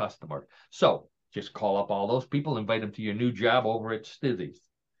marijuana customers. So just call up all those people, invite them to your new job over at Stizzy's.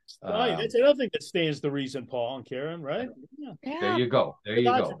 That's another thing that stands the reason, Paul and Karen, right? Yeah. There you go. There you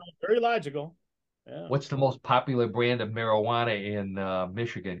go. Very logical. Yeah. What's the most popular brand of marijuana in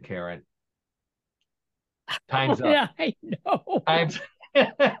Michigan, Karen? Time's up. Yeah, I know. Time's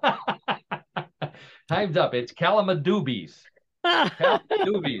Time's up. It's Kalamadoobies.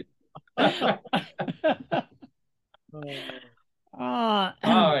 Kalamadoobies. Uh,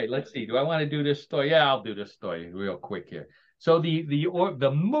 All right, let's see. Do I want to do this story? Yeah, I'll do this story real quick here. So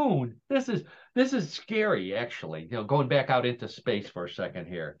the moon. This is scary, actually. Going back out into space for a second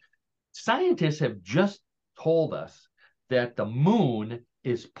here. Scientists have just told us that the moon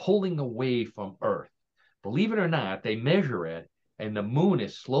is pulling away from Earth. Believe it or not, they measure it, and the moon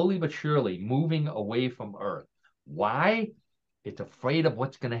is slowly but surely moving away from Earth. Why? It's afraid of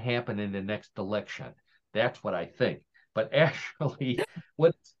what's going to happen in the next election. That's what I think. But actually, what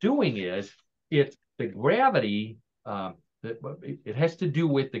it's doing is it's the gravity. It has to do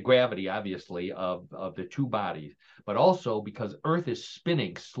with the gravity, obviously, of the two bodies, but also because Earth is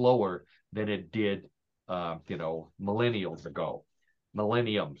spinning slower than it did, millennials ago.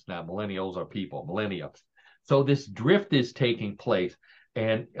 Millenniums, not millennials are people, millenniums. So this drift is taking place,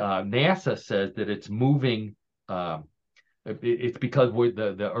 and NASA says that it's moving. It's because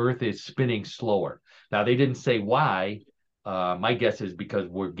the Earth is spinning slower. Now they didn't say why. My guess is because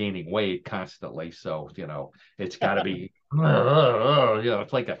we're gaining weight constantly. So it's got to be.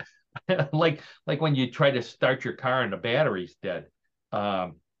 It's like a like when you try to start your car and the battery's dead.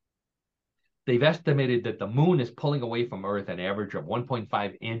 Um, they've estimated that the moon is pulling away from Earth an average of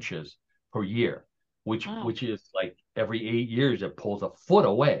 1.5 inches per year, which wow. which is like every 8 years it pulls a foot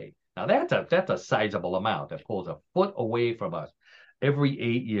away. Now that's a sizable amount that pulls a foot away from us every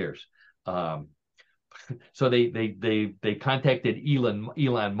 8 years. Um, so they contacted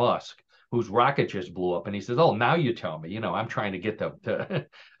Elon Musk, whose rocket just blew up, and he says, "Oh, now you tell me, I'm trying to get to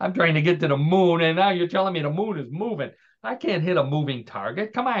I'm trying to get to the moon, and now you're telling me the moon is moving. I can't hit a moving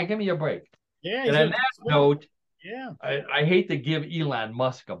target. Come on, give me a break." Yeah, And on that note, yeah. I hate to give Elon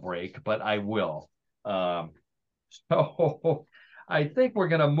Musk a break, but I will. Um, so I think we're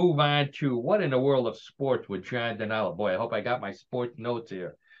going to move on to what in the world of sports with John Donella. Boy, I hope I got my sports notes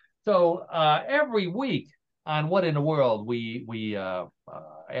here. So every week on What in the World, we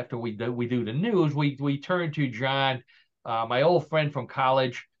after we do the news, we turn to John, my old friend from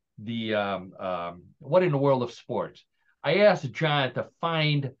college, the What in the World of Sports. I asked John to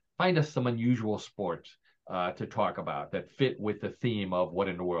find us some unusual sports to talk about that fit with the theme of What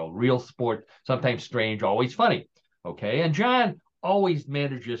in the World. Real sport, sometimes strange, always funny. Okay. And John always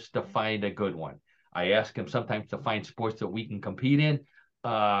manages to find a good one. I ask him sometimes to find sports that we can compete in.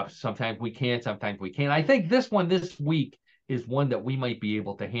 Sometimes we can, sometimes we can't. I think this one this week is one that we might be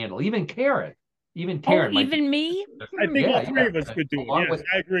able to handle. Even Karen might Even me? I think all three of us could do it. Along Yes,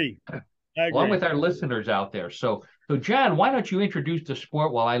 I agree. along with our listeners out there. So John, why don't you introduce the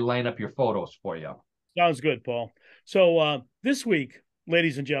sport while I line up your photos for you? Sounds good, Paul. So this week,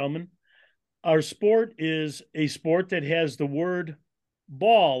 ladies and gentlemen, our sport is a sport that has the word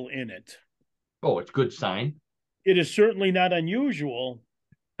ball in it. Oh, it's good sign. It is certainly not unusual,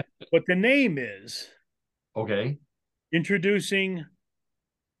 but the name is Okay. introducing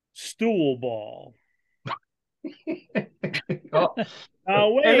stool ball.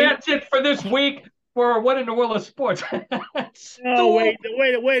 Oh, Wait. and that's it for this week for What in the World of Sports. No,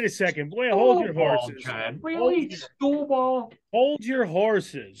 wait a second. Wait, hold your horses. John. Really? Stool ball? Hold your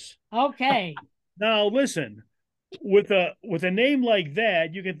horses. Okay. Now listen, with a name like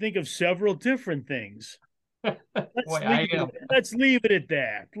that, you can think of several different things. Let's leave it at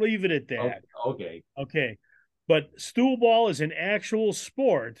that. Leave it at that. Okay. Okay. But stool ball is an actual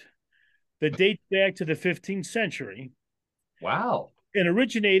sport that dates back to the 15th century. Wow. And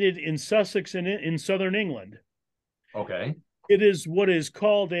originated in Sussex and in southern England. Okay. It is what is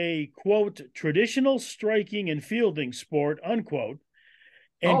called a, quote, traditional striking and fielding sport, unquote,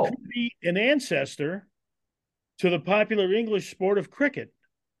 and could be an ancestor to the popular English sport of cricket.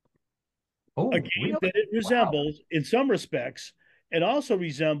 A game that it resembles in some respects and also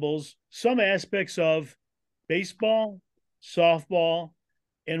resembles some aspects of baseball, softball,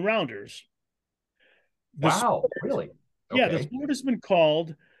 and rounders. Really? Okay. Yeah, the sport has been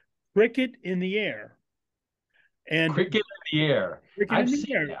called cricket in the air. And cricket in the air. I've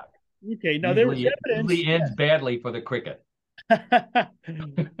seen that. Okay, now there is evidence. Usually ends badly for the cricket.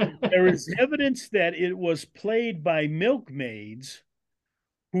 There is evidence that it was played by milkmaids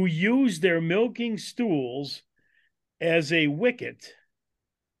who used their milking stools as a wicket.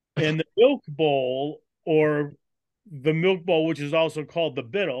 And the milk bowl, or the milk bowl, which is also called the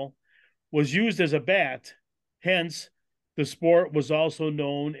biddle, was used as a bat. Hence, the sport was also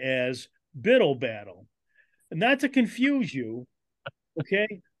known as biddle battle. And not to confuse you,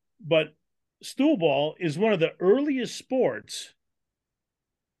 okay, but stool ball is one of the earliest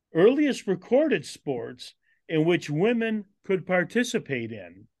recorded sports in which women could participate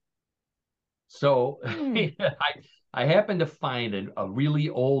in. So I happened to find a really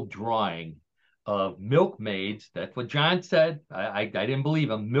old drawing of milkmaids. That's what John said. I didn't believe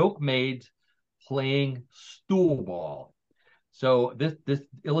him. Milkmaids playing stool ball. So this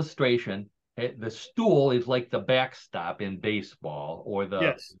illustration, the stool is like the backstop in baseball, or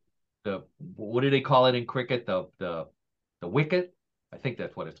Yes. the what do they call it in cricket? The wicket. I think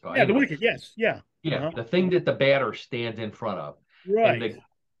that's what it's called. Yeah, the Anyway, wicket. Yes. Yeah. yeah, Uh-huh. the thing that the batter stands in front of, and Right. the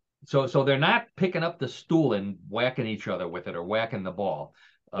so they're not picking up the stool and whacking each other with it or whacking the ball.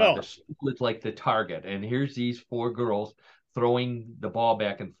 The No. stool is like the target, and here's these four girls throwing the ball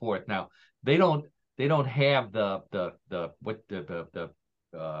back and forth. Now they don't they don't have the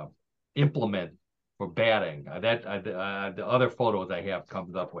implement for batting. The other photos I have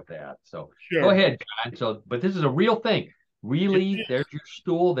comes up with that. So go Sure. ahead, John. So, but this is a real thing. It Really, there's is. your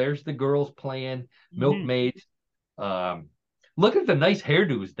stool. There's the girls playing Mhm. milkmaids. Um, Look at the nice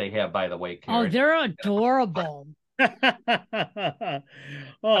hairdos they have, by the way, Oh, Karen. they're adorable. Oh,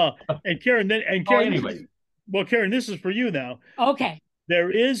 and Oh, Karen, anyway. well, Karen, this is for you now. Okay. There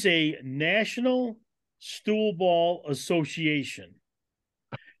is a National Stool Ball Association.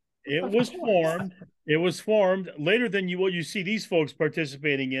 It Of was course. formed. It was formed later than what you see these folks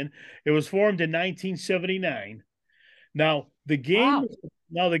participating in. It was formed in 1979. Now the game Wow.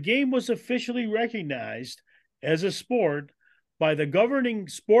 now the game was officially recognized as a sport by the governing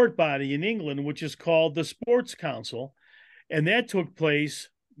sport body in England, which is called the Sports Council, and that took place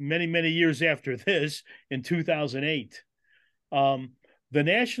many years after this in 2008. Um, the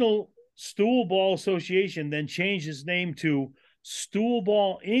National Stool Ball Association then changed its name to Stool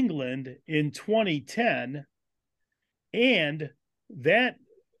Ball England in 2010, and that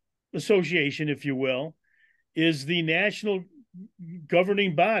association, if you will, is the national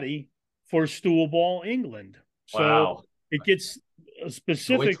governing body for Stool Ball England. So Wow. it gets a So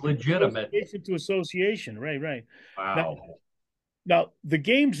specific it's legitimate. association to association. Right. Now, Wow. now the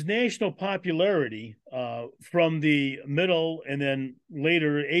game's national popularity from the middle and then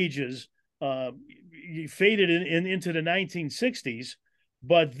later ages uh, faded into the 1960s,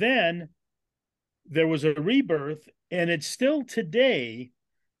 but then there was a rebirth, and it still today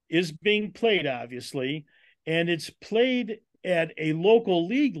is being played, obviously, and it's played at a local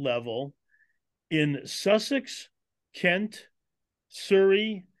league level in Sussex, Kent,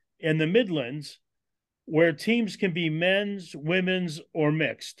 Surrey, and the Midlands, where teams can be men's, women's, or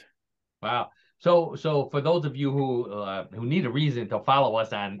mixed. Wow. So for those of you who need a reason to follow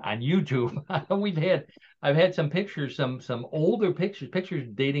us on YouTube, I've had some pictures, some older pictures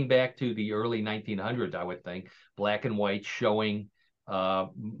dating back to the early 1900s, I would think, black and white, showing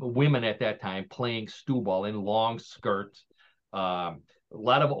women at that time playing stool ball in long skirts. A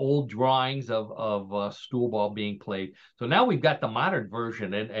lot of old drawings of stool ball being played. So now we've got the modern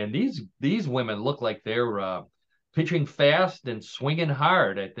version, and these women look like they're pitching fast and swinging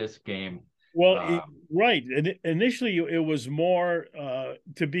hard at this game. Well, Uh, right. Initially, it was more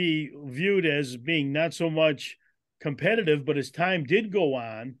to be viewed as being not so much competitive, but as time did go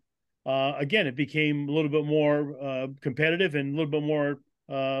on, again, it became a little bit more competitive and a little bit more,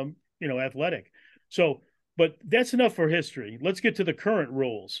 athletic. So, but that's enough for history. Let's get to the current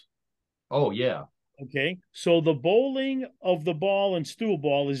rules. oh yeah. Okay. So the bowling of the ball and stool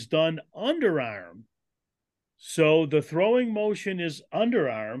ball is done underarm. So the throwing motion is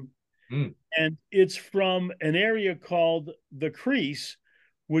underarm, Mm. and it's from an area called the crease,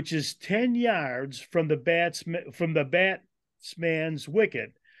 which is 10 yards from the batsman's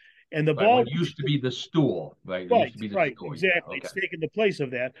wicket. And the Right. ball, What used to be the stool, right? It used right, to be the right, stool. Yeah. exactly. Okay. It's taken the place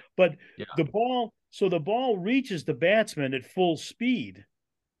of that. But Yeah. the ball reaches the batsman at full speed.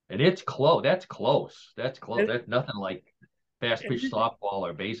 And it's close. That's close. That's close. And, That's nothing like fast pitch and, softball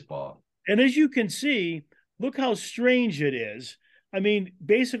or baseball. and as you can see, look how strange it is. I mean,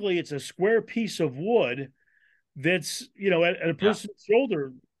 basically, it's a square piece of wood that's, at a Yeah. person's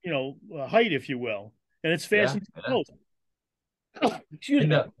shoulder, height, if you will, and it's Yeah. fastened to the Yeah. post. Excuse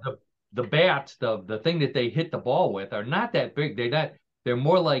And me. the bats, the thing that they hit the ball with are not that big. They're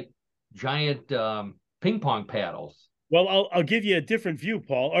more like giant ping pong paddles. Well, I'll give you a different view,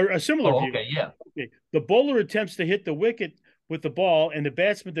 Paul, or a similar Oh, view. okay, yeah. Okay. The bowler attempts to hit the wicket with the ball, and the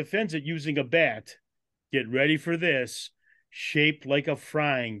batsman defends it using a bat. Get ready for this. Shaped like a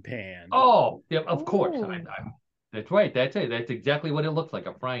frying pan. Oh, yeah, of course. Ooh. That's right. That's it. That's exactly what it looks like,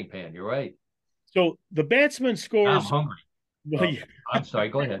 a frying pan. You're right. So the batsman Now I'm scores. hungry. Well, Oh, yeah, I'm sorry.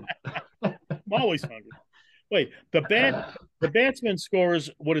 Go ahead. I'm always hungry. Wait, the The batsman scores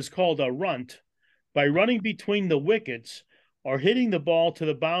what is called a runt by running between the wickets or hitting the ball to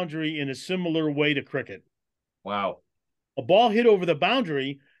the boundary in a similar way to cricket. Wow. A ball hit over the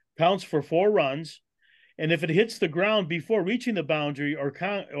boundary counts for 4 runs, and if it hits the ground before reaching the boundary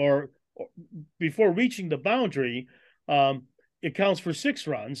or before reaching the boundary, it counts for 6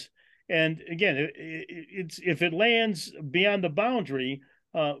 runs. And again, it's if it lands beyond the boundary,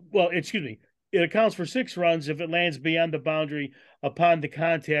 it accounts for 6 runs if it lands beyond the boundary upon the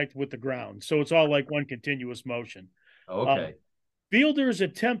contact with the ground. So it's all like one continuous motion. Okay. Fielders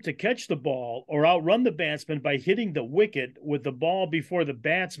attempt to catch the ball or outrun the batsman by hitting the wicket with the ball before the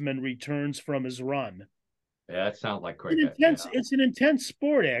batsman returns from his run. Yeah, that sounds like cricket. It's an intense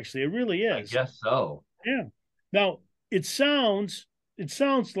sport, actually. It really is. I guess so. Yeah. Now, it sounds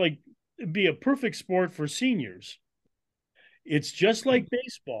like it'd be a perfect sport for seniors. It's just like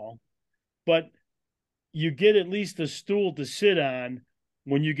baseball, but you get at least a stool to sit on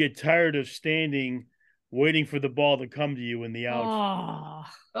when you get tired of standing waiting for the ball to come to you in the outfield.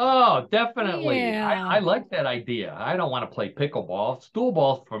 Oh, definitely. Yeah. I like that idea. I don't want to play pickleball. Stool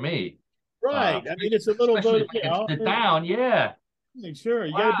ball's for me. Right. I mean, it's a little especially bit, if I can sit down. Yeah. Sure.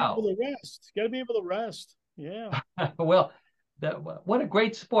 You Wow. got to be able to rest. You got to be able to rest. Yeah. Well, what a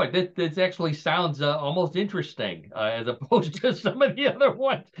great sport. This actually sounds almost interesting as opposed to some of the other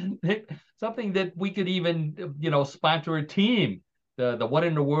ones. Something that we could even, sponsor a team, the What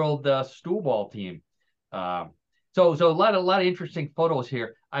in the World stool ball team. So a lot of interesting photos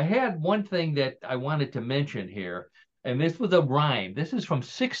here. I had one thing that I wanted to mention here, and this was a rhyme. This is from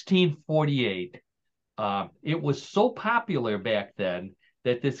 1648. It was so popular back then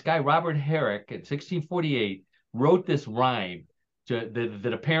that this guy Robert Herrick in 1648 wrote this rhyme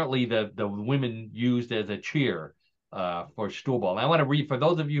that apparently the women used as a cheer for stool ball. And I want to read for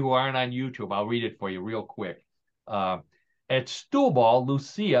those of you who aren't on YouTube. I'll read it for you real quick. At stool ball,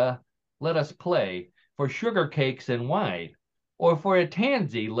 Lucia, let us play for sugar cakes and wine, or for a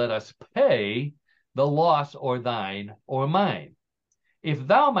tansy let us pay the loss or thine or mine. If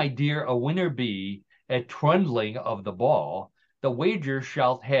thou, my dear, a winner be at trundling of the ball, the wager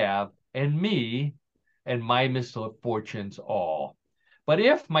shalt have, and me, and my misfortunes all. But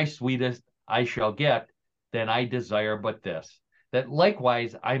if, my sweetest, I shall get, then I desire but this, that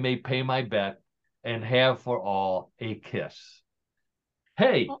likewise I may pay my bet, and have for all a kiss.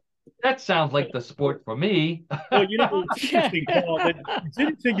 Hey, that sounds like the sport for me. Well, it's interesting, Paul. It's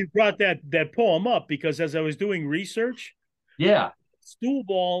interesting you brought that poem up because as I was doing research, yeah, stool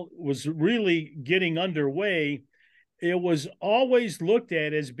ball was really getting underway. It was always looked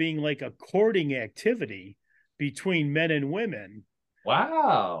at as being like a courting activity between men and women.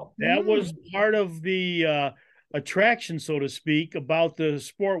 Wow. That was part of the attraction, so to speak, about the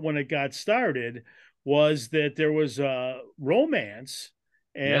sport when it got started, was that there was romance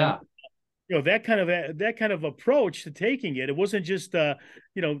and that kind of approach to taking it. It wasn't just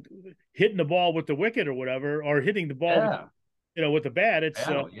hitting the ball with the wicket or whatever, or hitting the ball with the bat.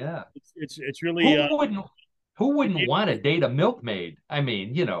 It's really who wouldn't want to date a milkmaid? I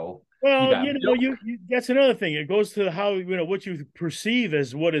mean, well, that's another thing. It goes to how what you perceive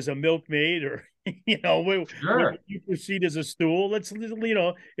as what is a milkmaid, or what you perceive as a stool.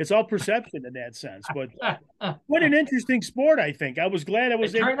 It's all perception in that sense. But what an interesting sport! I think I was glad I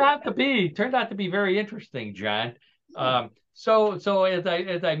was. It turned out to be very interesting, John. So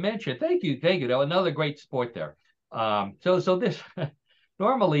as I mentioned, thank you. Another great sport there. So this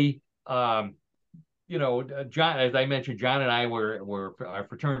normally. John, as I mentioned, John and I were our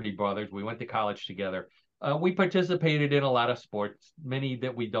fraternity brothers. We went to college together. We participated in a lot of sports, many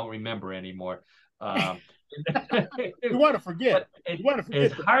that we don't remember anymore. You want to forget.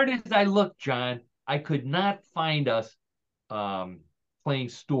 As hard as I looked, John, I could not find us playing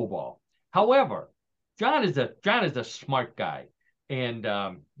stool ball. However, John is a smart guy, and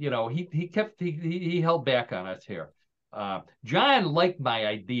he held back on us here. John liked my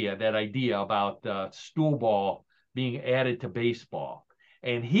idea about stool ball being added to baseball.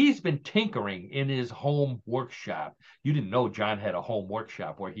 And he's been tinkering in his home workshop. You didn't know John had a home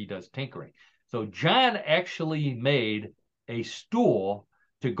workshop where he does tinkering. So John actually made a stool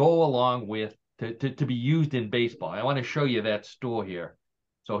to go along with, to be used in baseball. I want to show you that stool here.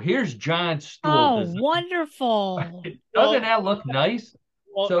 So here's John's stool. Oh, wonderful. Doesn't that look nice?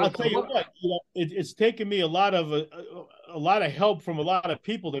 Well, I'll tell you what, it's taken me a lot of help from a lot of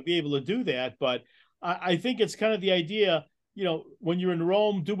people to be able to do that. But I think it's kind of the idea, when you're in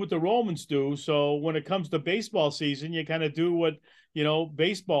Rome, do what the Romans do. So when it comes to baseball season, you kind of do what,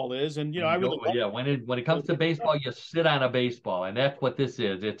 baseball is. And, when it comes to baseball, you sit on a baseball, and that's what this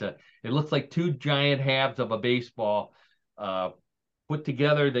is. It looks like two giant halves of a baseball. put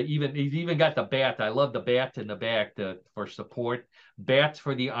together he's even got the bat. I love the bats in the back for support. Bats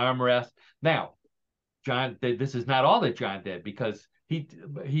for the armrest. Now, John, this is not all that John did, because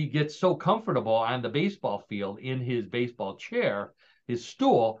he gets so comfortable on the baseball field in his baseball chair, his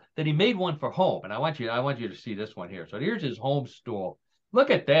stool, that he made one for home. And I want you to see this one here. So here's his home stool. Look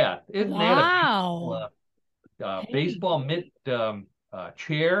at that. Isn't that a beautiful baseball mitt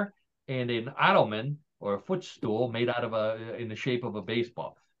chair and an ottoman or a footstool made out of in the shape of a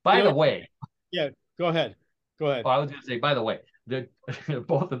baseball. By the way. Yeah, go ahead. Oh, I was going to say, by the way,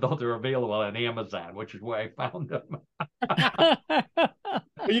 both of those are available on Amazon, which is where I found them. But,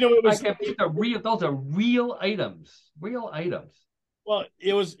 it was those are real items. Real items. Well,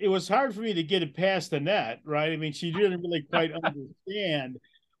 it was hard for me to get it past the net, right? I mean, she didn't really quite understand,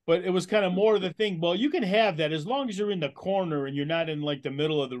 but it was kind of more of the thing. Well, you can have that as long as you're in the corner and you're not in like the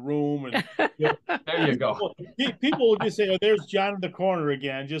middle of the room. And there you go. People will just say, "Oh, there's John in the corner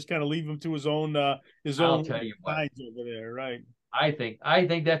again." Just kind of leave him to his own I'll tell you what. over there, right? I think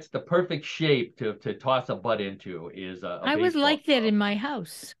that's the perfect shape to toss a butt into. Is I would like that in my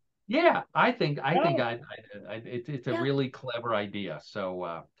house. Yeah, I think it's a really clever idea. So,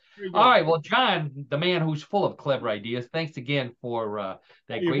 all right, well, John, the man who's full of clever ideas, thanks again for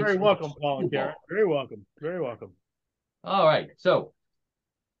that You're great. Very welcome, Paul and Karen. Very welcome. Very welcome. All right, so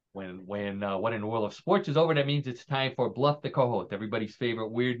when What in the World of Sports is over, that means it's time for Bluff the Co-host, everybody's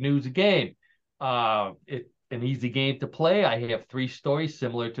favorite weird news game. It's an easy game to play. I have 3 stories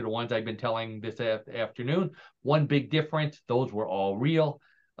similar to the ones I've been telling this afternoon. One big difference: those were all real.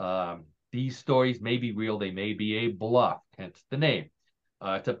 These stories may be real, they may be a bluff, hence the name.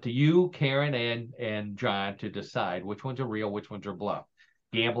 It's up to you, Karen and John, to decide which ones are real, which ones are bluff.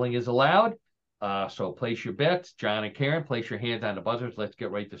 Gambling is allowed, so place your bets. John and Karen, place your hands on the buzzers. Let's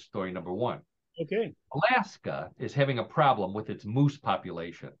get right to story number 1. Okay. Alaska is having a problem with its moose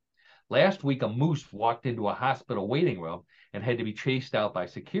population. Last week, a moose walked into a hospital waiting room and had to be chased out by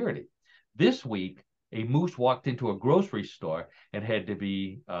security. This week, a moose walked into a grocery store and had to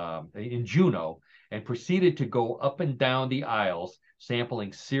be in Juneau and proceeded to go up and down the aisles,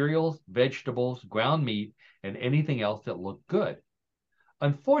 sampling cereals, vegetables, ground meat, and anything else that looked good.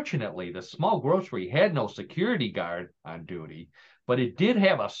 Unfortunately, the small grocery had no security guard on duty, but it did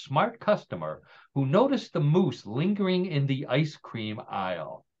have a smart customer who noticed the moose lingering in the ice cream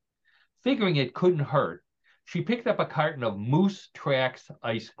aisle. Figuring it couldn't hurt, she picked up a carton of Moose Tracks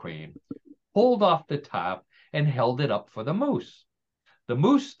ice cream, pulled off the top, and held it up for the moose. The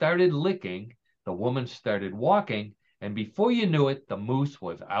moose started licking, the woman started walking, and before you knew it, the moose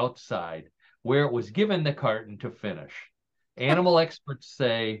was outside, where it was given the carton to finish. Animal experts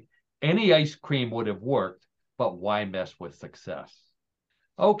say any ice cream would have worked, but why mess with success?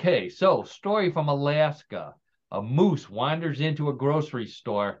 Okay, so story from Alaska. A moose wanders into a grocery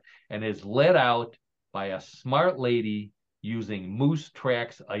store and is led out by a smart lady using Moose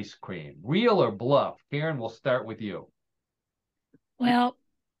Tracks ice cream. Real or bluff? Karen, we'll start with you. Well,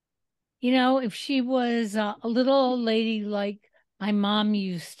 if she was a little old lady like my mom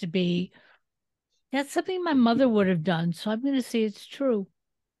used to be, that's something my mother would have done. So I'm going to say it's true.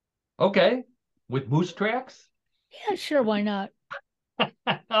 Okay. With Moose Tracks? Yeah, sure. Why not?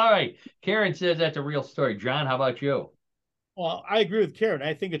 All right. Karen says that's a real story. John, how about you? Well, I agree with Karen.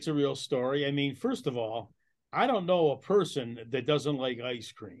 I think it's a real story. I mean, first of all, I don't know a person that doesn't like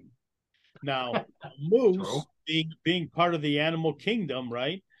ice cream. Now, moose being part of the animal kingdom,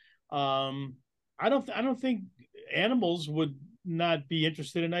 right? I don't think animals would not be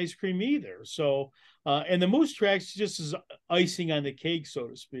interested in ice cream either. So, and the Moose Tracks just is icing on the cake, so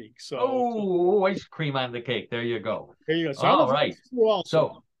to speak. So, ice cream on the cake. There you go. There you go. So all right.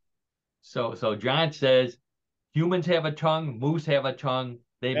 So John says humans have a tongue, moose have a tongue.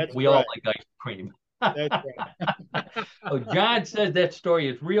 We all like ice cream. That's right. So John says that story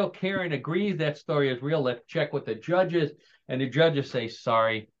is real. Karen agrees that story is real. Let's check with the judges, and the judges say,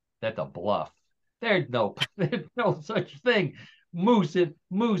 "Sorry, that's a bluff. There's no such thing. Moose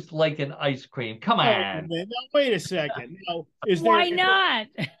like an ice cream. Come on." Now, wait a second. Now, why not?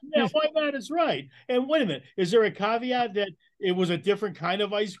 Yeah, why not is right. And wait a minute. Is there a caveat that it was a different kind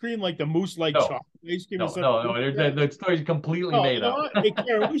of ice cream, like the moose like chocolate ice cream? No. The story's completely made up. Hey,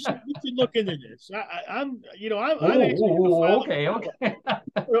 Karen, we should look into this. I'm okay.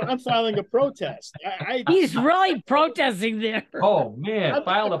 I'm filing a protest. He's really protesting there. Oh man,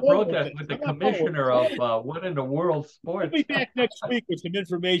 filed a protest with the commissioner of What in the World Sports. I'll be back next week with some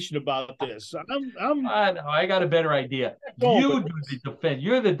information about this. I got a better idea. You do the defend.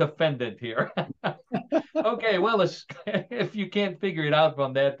 You're the defendant here. Okay, well, if you can't figure it out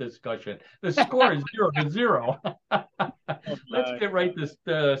from that discussion, the score is 0-0. Let's get right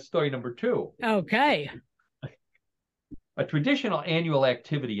to story number 2. Okay. A traditional annual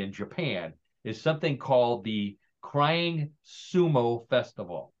activity in Japan is something called the Crying Sumo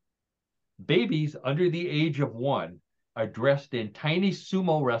Festival. Babies under the age of 1 are dressed in tiny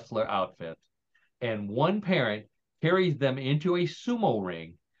sumo wrestler outfits, and one parent carries them into a sumo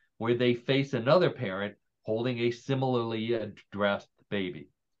ring where they face another parent holding a similarly dressed baby.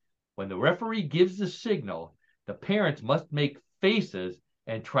 When the referee gives the signal, the parents must make faces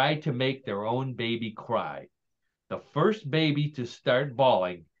and try to make their own baby cry. The first baby to start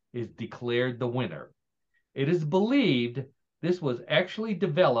bawling is declared the winner. It is believed this was actually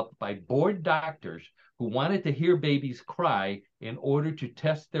developed by bored doctors who wanted to hear babies cry in order to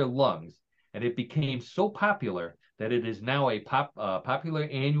test their lungs, and it became so popular that it is now a popular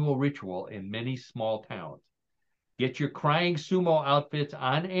annual ritual in many small towns. Get your crying sumo outfits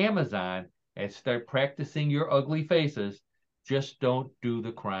on Amazon and start practicing your ugly faces. Just don't do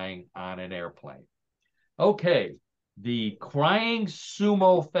the crying on an airplane. Okay, the Crying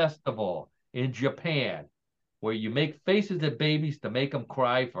Sumo Festival in Japan, where you make faces at babies to make them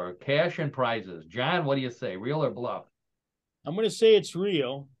cry for cash and prizes. John, what do you say, real or bluff? I'm going to say it's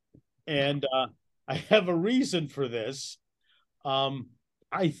real, and I have a reason for this.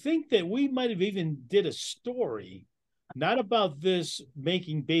 I think that we might have even did a story, not about this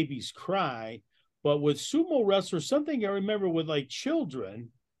making babies cry, but with sumo wrestlers, something I remember with like children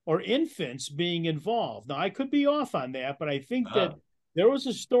or infants being involved. Now, I could be off on that, but I think that there was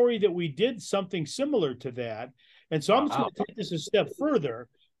a story that we did something similar to that. And so I'm just going to take this a step further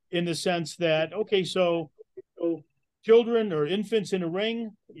in the sense that, okay, so children or infants in a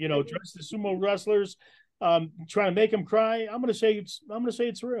ring, dressed as sumo wrestlers, trying to make them cry. I'm going to say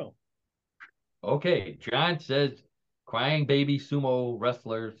it's real. Okay, John says crying baby sumo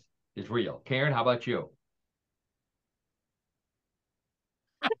wrestlers is real. Karen, how about you?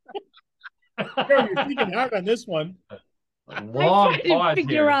 Karen, you're thinking hard on this one. Long I'm trying to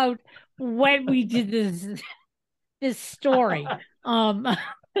figure here. out when we did this story. I'm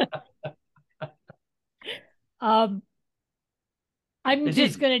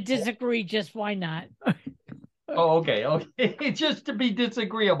just going to disagree. Just why not? Okay. Just to be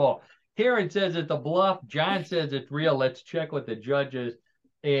disagreeable. Karen says it's a bluff. John says it's real. Let's check with the judges.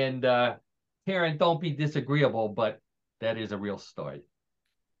 And Karen, don't be disagreeable, but that is a real story.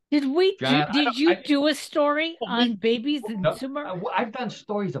 Did you do a story on babies and sumo? I've done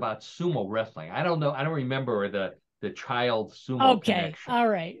stories about sumo wrestling. I don't know. I don't remember the child sumo connection. All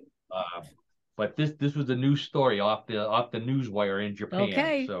right. But this was a new story off the newswire in Japan.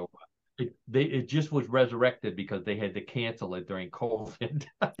 Okay. So it just was resurrected because they had to cancel it during COVID.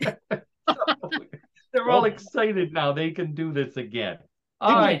 So they're all excited now. They can do this again.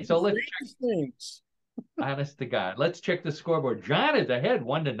 All right, so let's check. Honest to God, let's check the scoreboard. John is ahead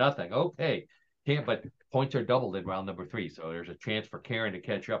 1-0. Okay, but points are doubled in round number 3, so there's a chance for Karen to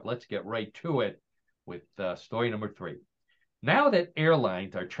catch up. Let's get right to it with story number 3. Now that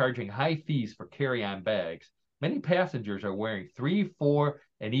airlines are charging high fees for carry-on bags, many passengers are wearing 3, 4,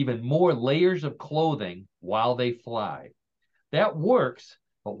 and even more layers of clothing while they fly. That works,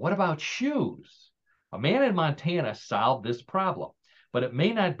 but what about shoes? A man in Montana solved this problem, but it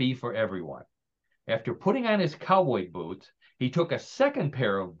may not be for everyone. After putting on his cowboy boots, he took a second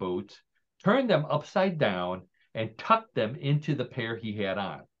pair of boots, turned them upside down, and tucked them into the pair he had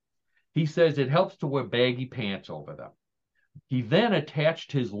on. He says it helps to wear baggy pants over them. He then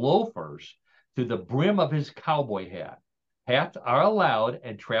attached his loafers to the brim of his cowboy hat. Hats are allowed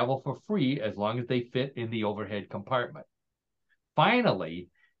and travel for free as long as they fit in the overhead compartment. Finally,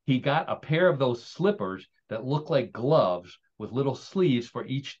 he got a pair of those slippers that look like gloves with little sleeves for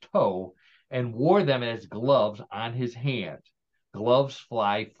each toe and wore them as gloves on his hands. Gloves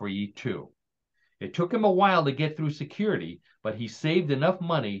fly free too. It took him a while to get through security, but he saved enough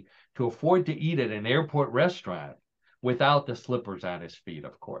money to afford to eat at an airport restaurant without the slippers on his feet,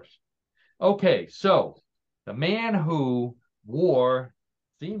 of course. Okay, so the man who wore,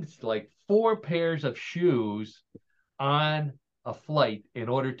 seems like 4 pairs of shoes on a flight in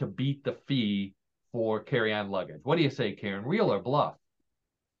order to beat the fee for carry-on luggage. What do you say, Karen? Real or bluff?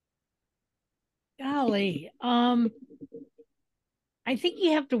 Golly. I think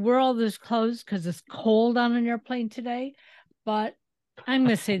you have to wear all those clothes because it's cold on an airplane today, but I'm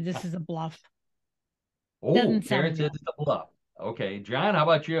going to say this is a bluff. Oh, Karen says it's a bluff. Okay, John, how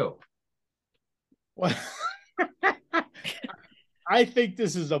about you? Well, I think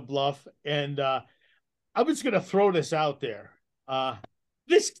this is a bluff, and I'm just going to throw this out there.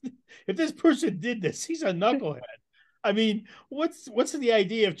 If this person did this, he's a knucklehead. I mean, what's the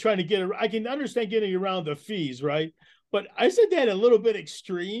idea of trying to get? I can understand getting around the fees, right? but isn't that a little bit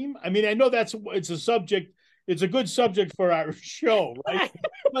extreme? I mean, I know it's a subject, it's a good subject for our show, right?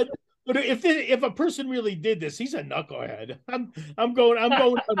 but if a person really did this, he's a knucklehead. I'm going on a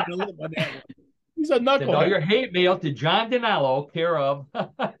limb on that one. He's a Send all knucklehead. your hate mail to John Dinallo, care of.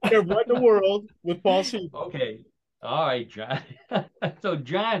 Care of What in the World with Paul Seaburn. Okay. All right, John. So,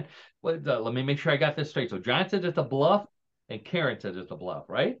 John, let me make sure I got this straight. So, John said it's a bluff, and Karen said it's a bluff,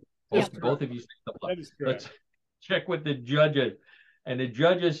 right? Both of you say it's a bluff. That is correct. Let's check with the judges. And the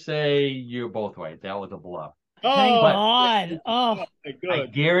judges say you're both right. That was a bluff. Thank Oh, God. Oh, good. I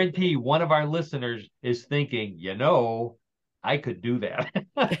guarantee one of our listeners is thinking, I could do that.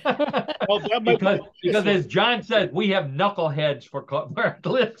 Well, that might because as John said, we have knuckleheads for our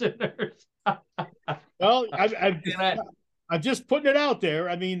listeners. Well, I'm just putting it out there.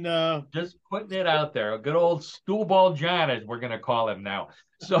 I mean, just putting it out there. A good old stoolball John, as we're going to call him now.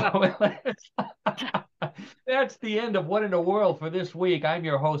 So that's the end of What in the World for this week. I'm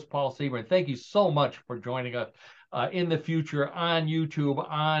your host, Paul Seaburn. Thank you so much for joining us in the future on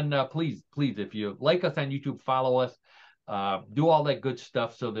YouTube. Please, if you like us on YouTube, follow us. Do all that good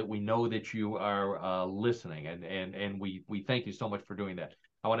stuff so that we know that you are listening, and we thank you so much for doing that.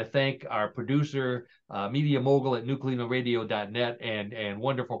 I want to thank our producer, media mogul at newclevelandradio.net, and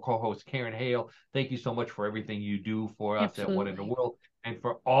wonderful co-host Karen Hale. Thank you so much for everything you do for us at What in the World, and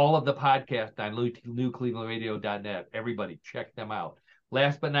for all of the podcasts on newclevelandradio.net. Everybody, check them out.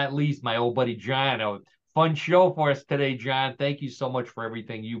 Last but not least, my old buddy John. A fun show for us today, John. Thank you so much for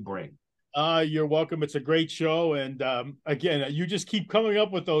everything you bring. You're welcome. It's a great show, and again, you just keep coming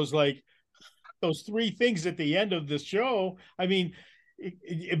up with those three things at the end of the show. I mean,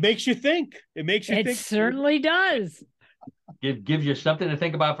 it makes you think. It makes you think. It certainly does. Gives you something to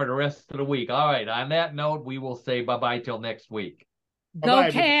think about for the rest of the week. All right. On that note, we will say bye-bye till next week. Go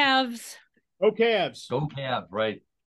Cavs. Go Cavs. Go Cavs, right.